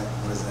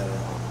 What is that?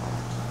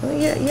 Well,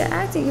 you're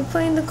acting. You're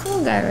playing the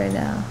cool guy right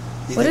now.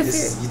 You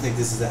think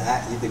this is an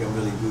act? You think I'm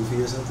really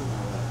goofy or something?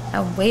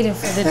 I'm waiting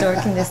for the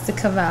dorkiness to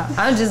come out.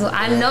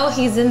 I know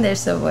he's in there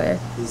somewhere.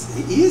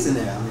 He is in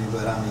there.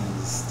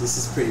 This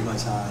is pretty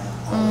much how I am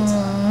all the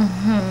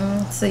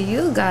time. So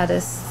you got a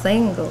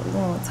single. You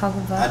want to talk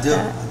about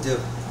that? I do.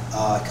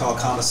 It's called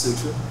Kama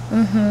Sutra.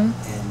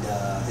 And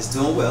it's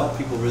doing well.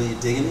 People really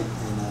are digging it.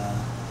 And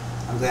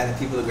I'm glad that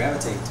people are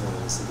gravitating to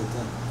it. It's a good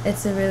thing.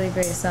 It's a really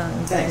great song.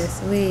 Thanks.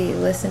 We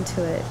listened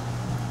to it.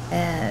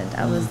 And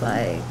I was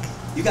like...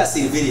 You got to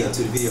see the video,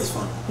 too. The video's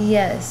funny.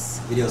 Yes.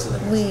 The video's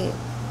hilarious.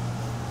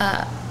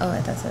 I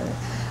thought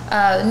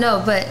so.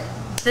 No, but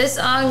this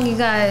song, you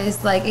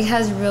guys, like, it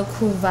has a real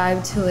cool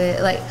vibe to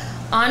it. Like,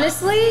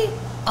 honestly,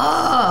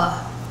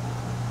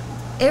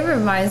 it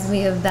reminds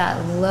me of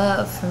that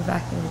Love from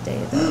back in the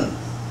day, though.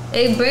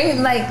 It brings,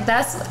 like,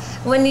 that's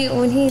when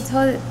he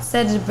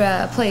said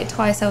to play it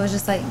twice. I was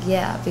just like,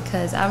 yeah,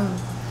 because I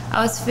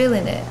was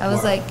feeling it. I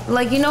was like,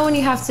 you know, when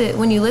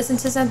you listen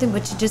to something,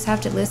 but you just have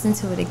to listen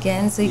to it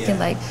again so you can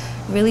like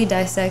really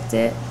dissect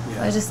it.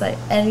 I was just like,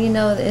 and you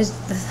know, the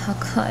song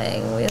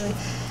really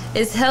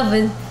is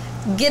helping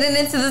getting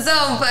into the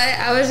zone. But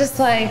I was just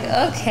like,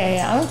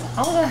 okay, I'm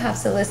gonna have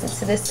to listen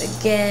to this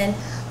again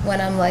when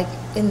I'm like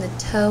in the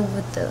tub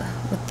with the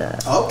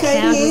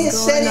okay, then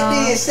set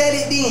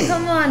it then.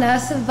 Come on,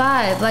 that's a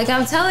vibe. Like,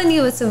 I'm telling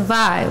you, it's a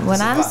vibe. When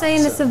I'm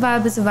saying it's a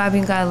vibe, it's a vibe.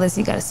 You gotta listen,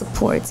 you gotta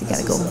support, you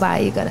gotta go buy,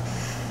 you gotta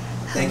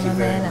thank you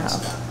very much.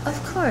 Of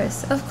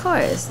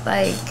course.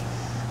 Like,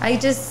 I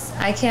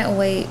can't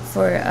wait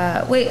for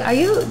wait, are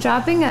you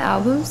dropping an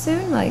album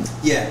soon? Like,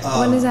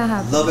 when does that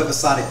happen? Love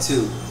Episodic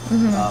 2.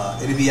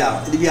 It'll be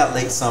out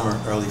late summer,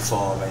 early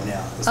fall right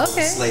now.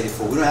 It's slated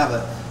for. We don't have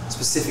a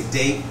specific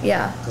date.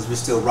 Because we're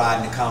still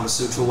riding the Kama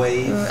Sutra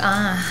wave.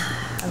 I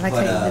like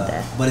how you did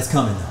that. But it's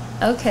coming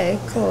though. Okay,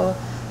 cool.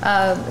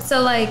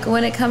 So like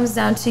when it comes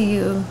down to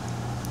you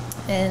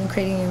and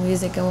creating your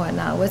music and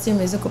whatnot, what's your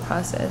musical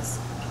process?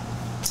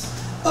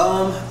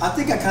 I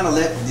think I kind of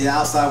let the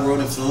outside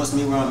world influence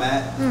me where I'm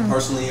at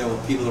personally, or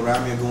what people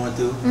around me are going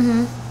through.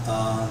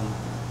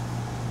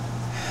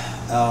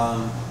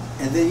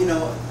 And then, you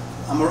know,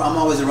 I'm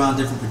always around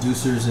different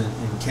producers and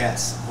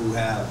cats who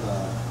have, you know, a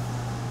lot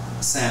of experience. And, you know, I kind of let the outside world influence me where I'm at personally, or what people around me are going through. And then, you know, I'm always around different producers and cats who have, you know, a lot of experience. And, you know, I kind of let the outside world influence me where I'm at personally, or what people around me are going through. And then, you know, I'm always around different producers and cats who have,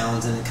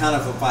 sounds, and it kind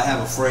of, if I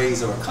have a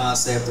phrase or a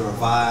concept or a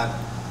vibe,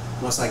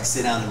 once I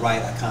sit down and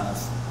write, I kind of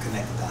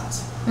connect the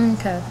dots.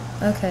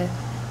 Okay.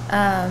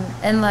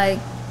 And like,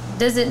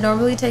 does it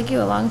normally take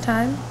you a long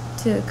time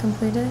to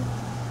complete it?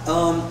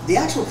 The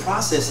actual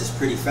process is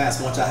pretty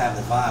fast. Once I have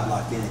the vibe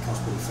locked in, it comes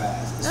pretty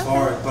fast.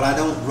 But I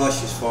don't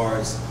rush as far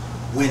as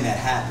when that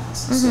happens.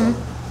 So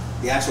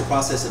the actual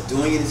process of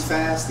doing it is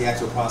fast. The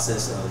actual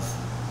process of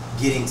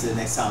getting to the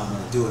next time I'm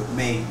going to do it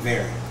may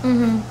vary.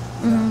 You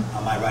know, I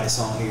might write a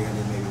song here and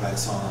then maybe write a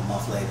song a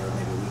month later or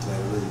maybe a week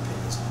later. It really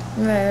depends on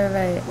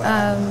Right.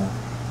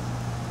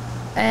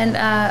 And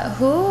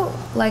who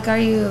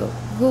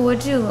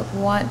would you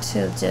want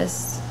to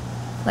just,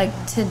 like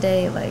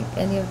today, like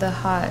any of the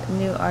hot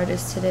new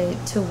artists today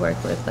to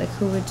work with, like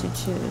who would you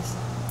choose?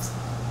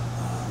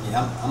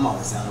 I'm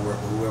always down to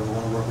work with whoever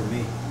want to work with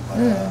me. But,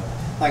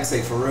 like I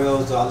say, for real,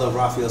 I love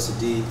Raphael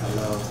Sadiq. I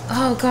love.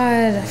 Oh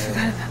God, I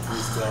forgot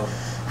about.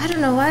 I don't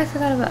know why I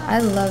forgot about. I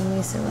love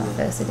me some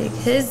Raphael Sadiq.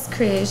 His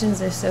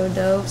creations are so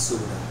dope.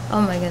 Super dope.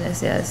 Oh my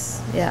goodness,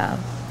 yes, yeah.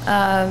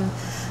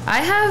 I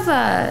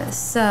have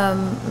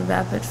some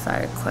rapid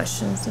fire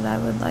questions that I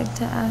would like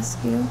to ask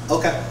you.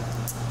 Okay.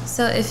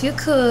 So if you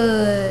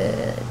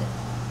could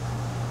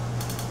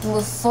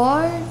move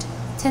forward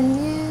 10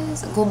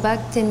 years, go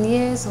back 10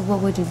 years,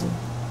 what would you do?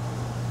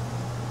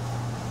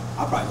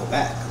 I'll probably go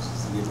back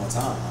because I need more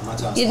time. I'm not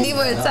trying to. You need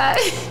more time?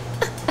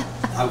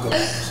 I'll go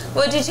back.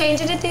 Would you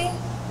change anything?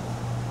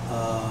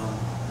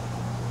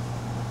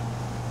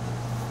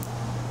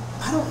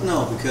 I don't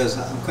know because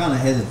I'm kind of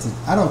hesitant.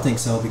 I don't think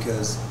so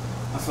because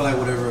I feel like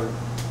whatever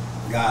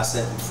God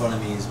set in front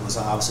of me was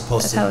I was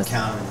supposed to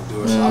encounter and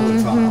endure. So I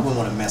wouldn't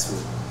want to mess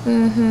with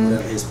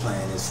whatever His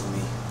plan is for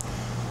me.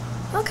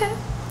 Okay.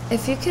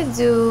 If you could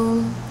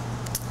do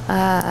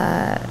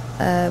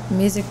a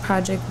music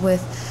project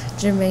with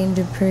Jermaine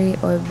Dupri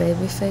or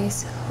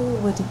Babyface, who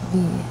would it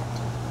be?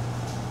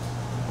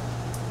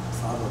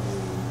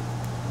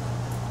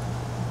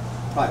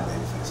 Probably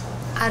Babyface.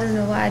 I don't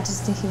know why. I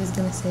just think he was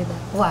gonna say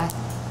that. Why?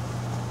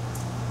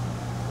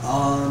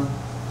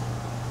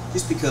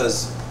 Just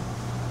because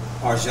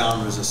our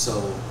genres are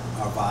so,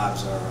 our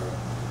vibes are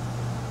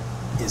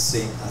in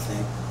sync. I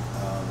think.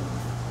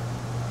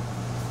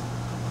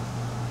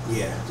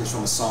 Just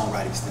from a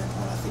songwriting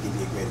standpoint, I think it'd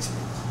be a great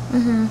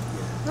experience.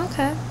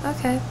 Yeah.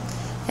 Okay.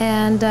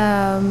 And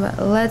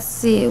let's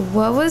see.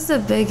 What was the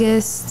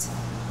biggest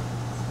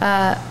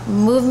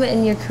movement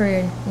in your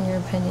career, in your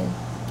opinion?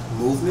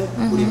 Movement?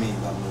 What do you mean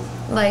by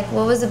movement? Like,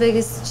 what was the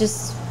biggest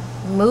just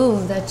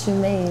move that you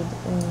made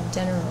in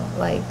general?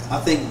 Like, I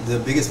think the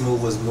biggest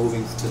move was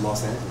moving to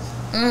Los Angeles.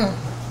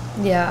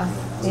 Yeah.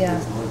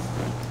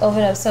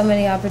 Opened up so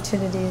many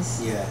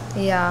opportunities.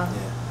 Yeah.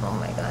 Oh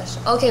my gosh.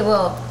 Okay,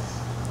 well,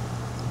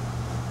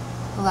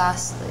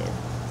 lastly,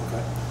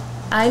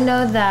 I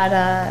know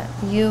that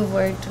you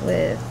worked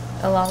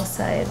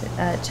alongside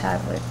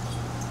Chadwick.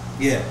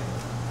 Yeah.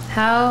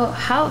 How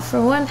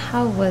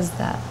was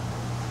that?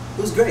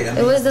 It was great. I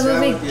mean, it was the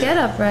movie Get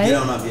Up, right? Get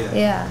On Up, yeah.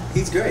 Yeah.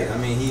 He's great. I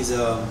mean, he's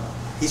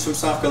from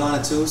South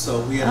Carolina too, so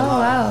we had a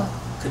lot of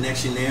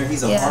connection there.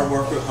 He's a hard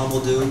worker,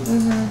 humble dude.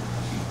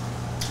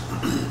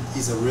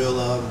 He's a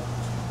real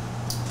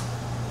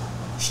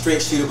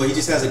straight shooter, but he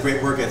just has a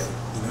great work ethic.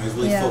 You know, he's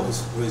really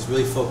focused. He's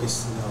really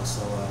focused. You know,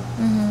 so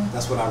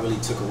that's what I really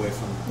took away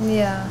from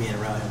being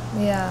around him.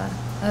 Yeah.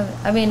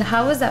 I mean,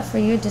 how was that for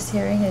you, just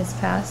hearing his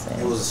passing?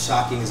 It was as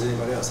shocking as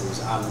anybody else. It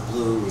was out of the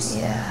blue. It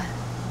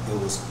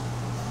was.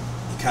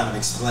 He kind of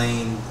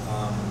explained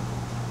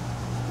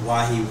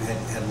why he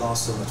had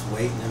lost so much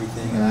weight and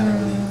everything,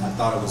 and I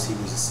thought he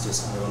was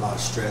just under a lot of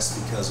stress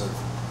because of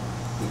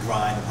the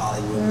grind of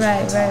Hollywood.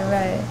 Right.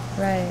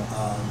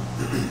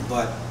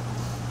 But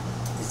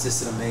it's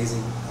just an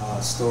amazing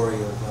story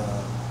of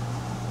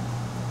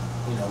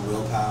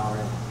willpower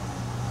and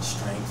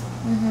strength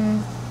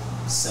and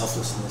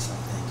selflessness, I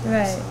think.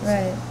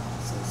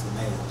 So it's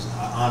amazing. It was an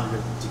honor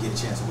to get a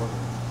chance to work with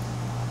him.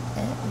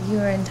 You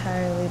were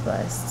entirely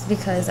blessed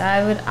because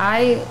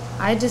I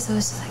just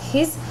was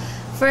like,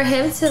 for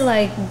him to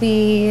like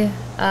be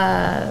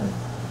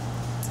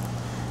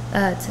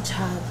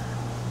T'Challa,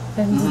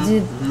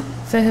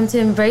 for him to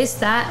embrace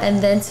that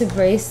and then to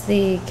embrace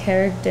the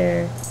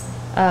character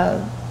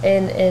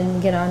in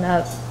Get On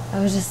Up, I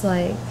was just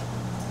like,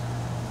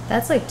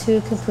 that's like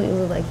two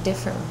completely like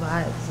different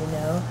vibes, you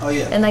know? Oh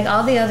yeah. And like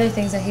all the other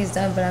things that he's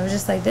done, but I was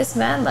just like, this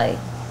man, like,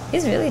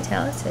 he's really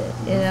talented,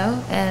 you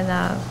know? And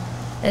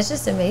it's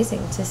just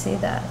amazing to see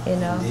that, you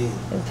know,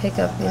 and pick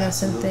up, you know,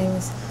 some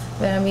things.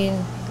 But I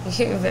mean,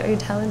 you're very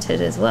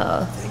talented as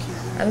well. Thank you.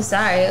 I'm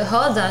sorry.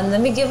 Hold on. Let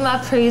me give my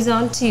praise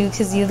on to you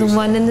because you're the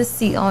one in the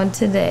seat on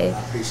today. I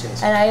appreciate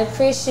you. And I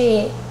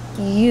appreciate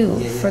you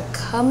for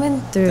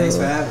coming through. Thanks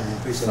for having me.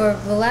 Appreciate for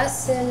it.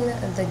 blessing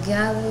the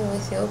gathering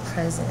with your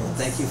presence. Well,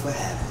 thank you for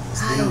having me.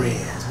 It's been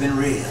real. It's been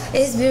real.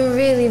 It's been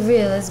really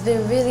real. It's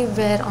been really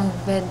red on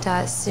Red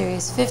Dot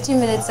series. 50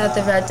 minutes at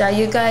the Red Dot.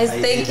 You guys,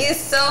 thank you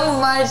so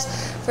much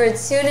for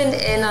tuning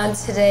in on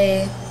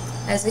today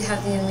as we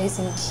have the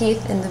amazing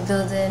Keith in the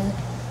building.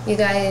 You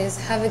guys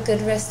have a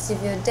good rest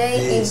of your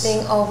day,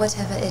 evening, or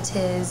whatever it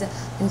is.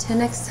 Until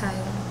next time.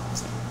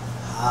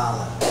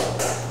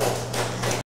 Holla.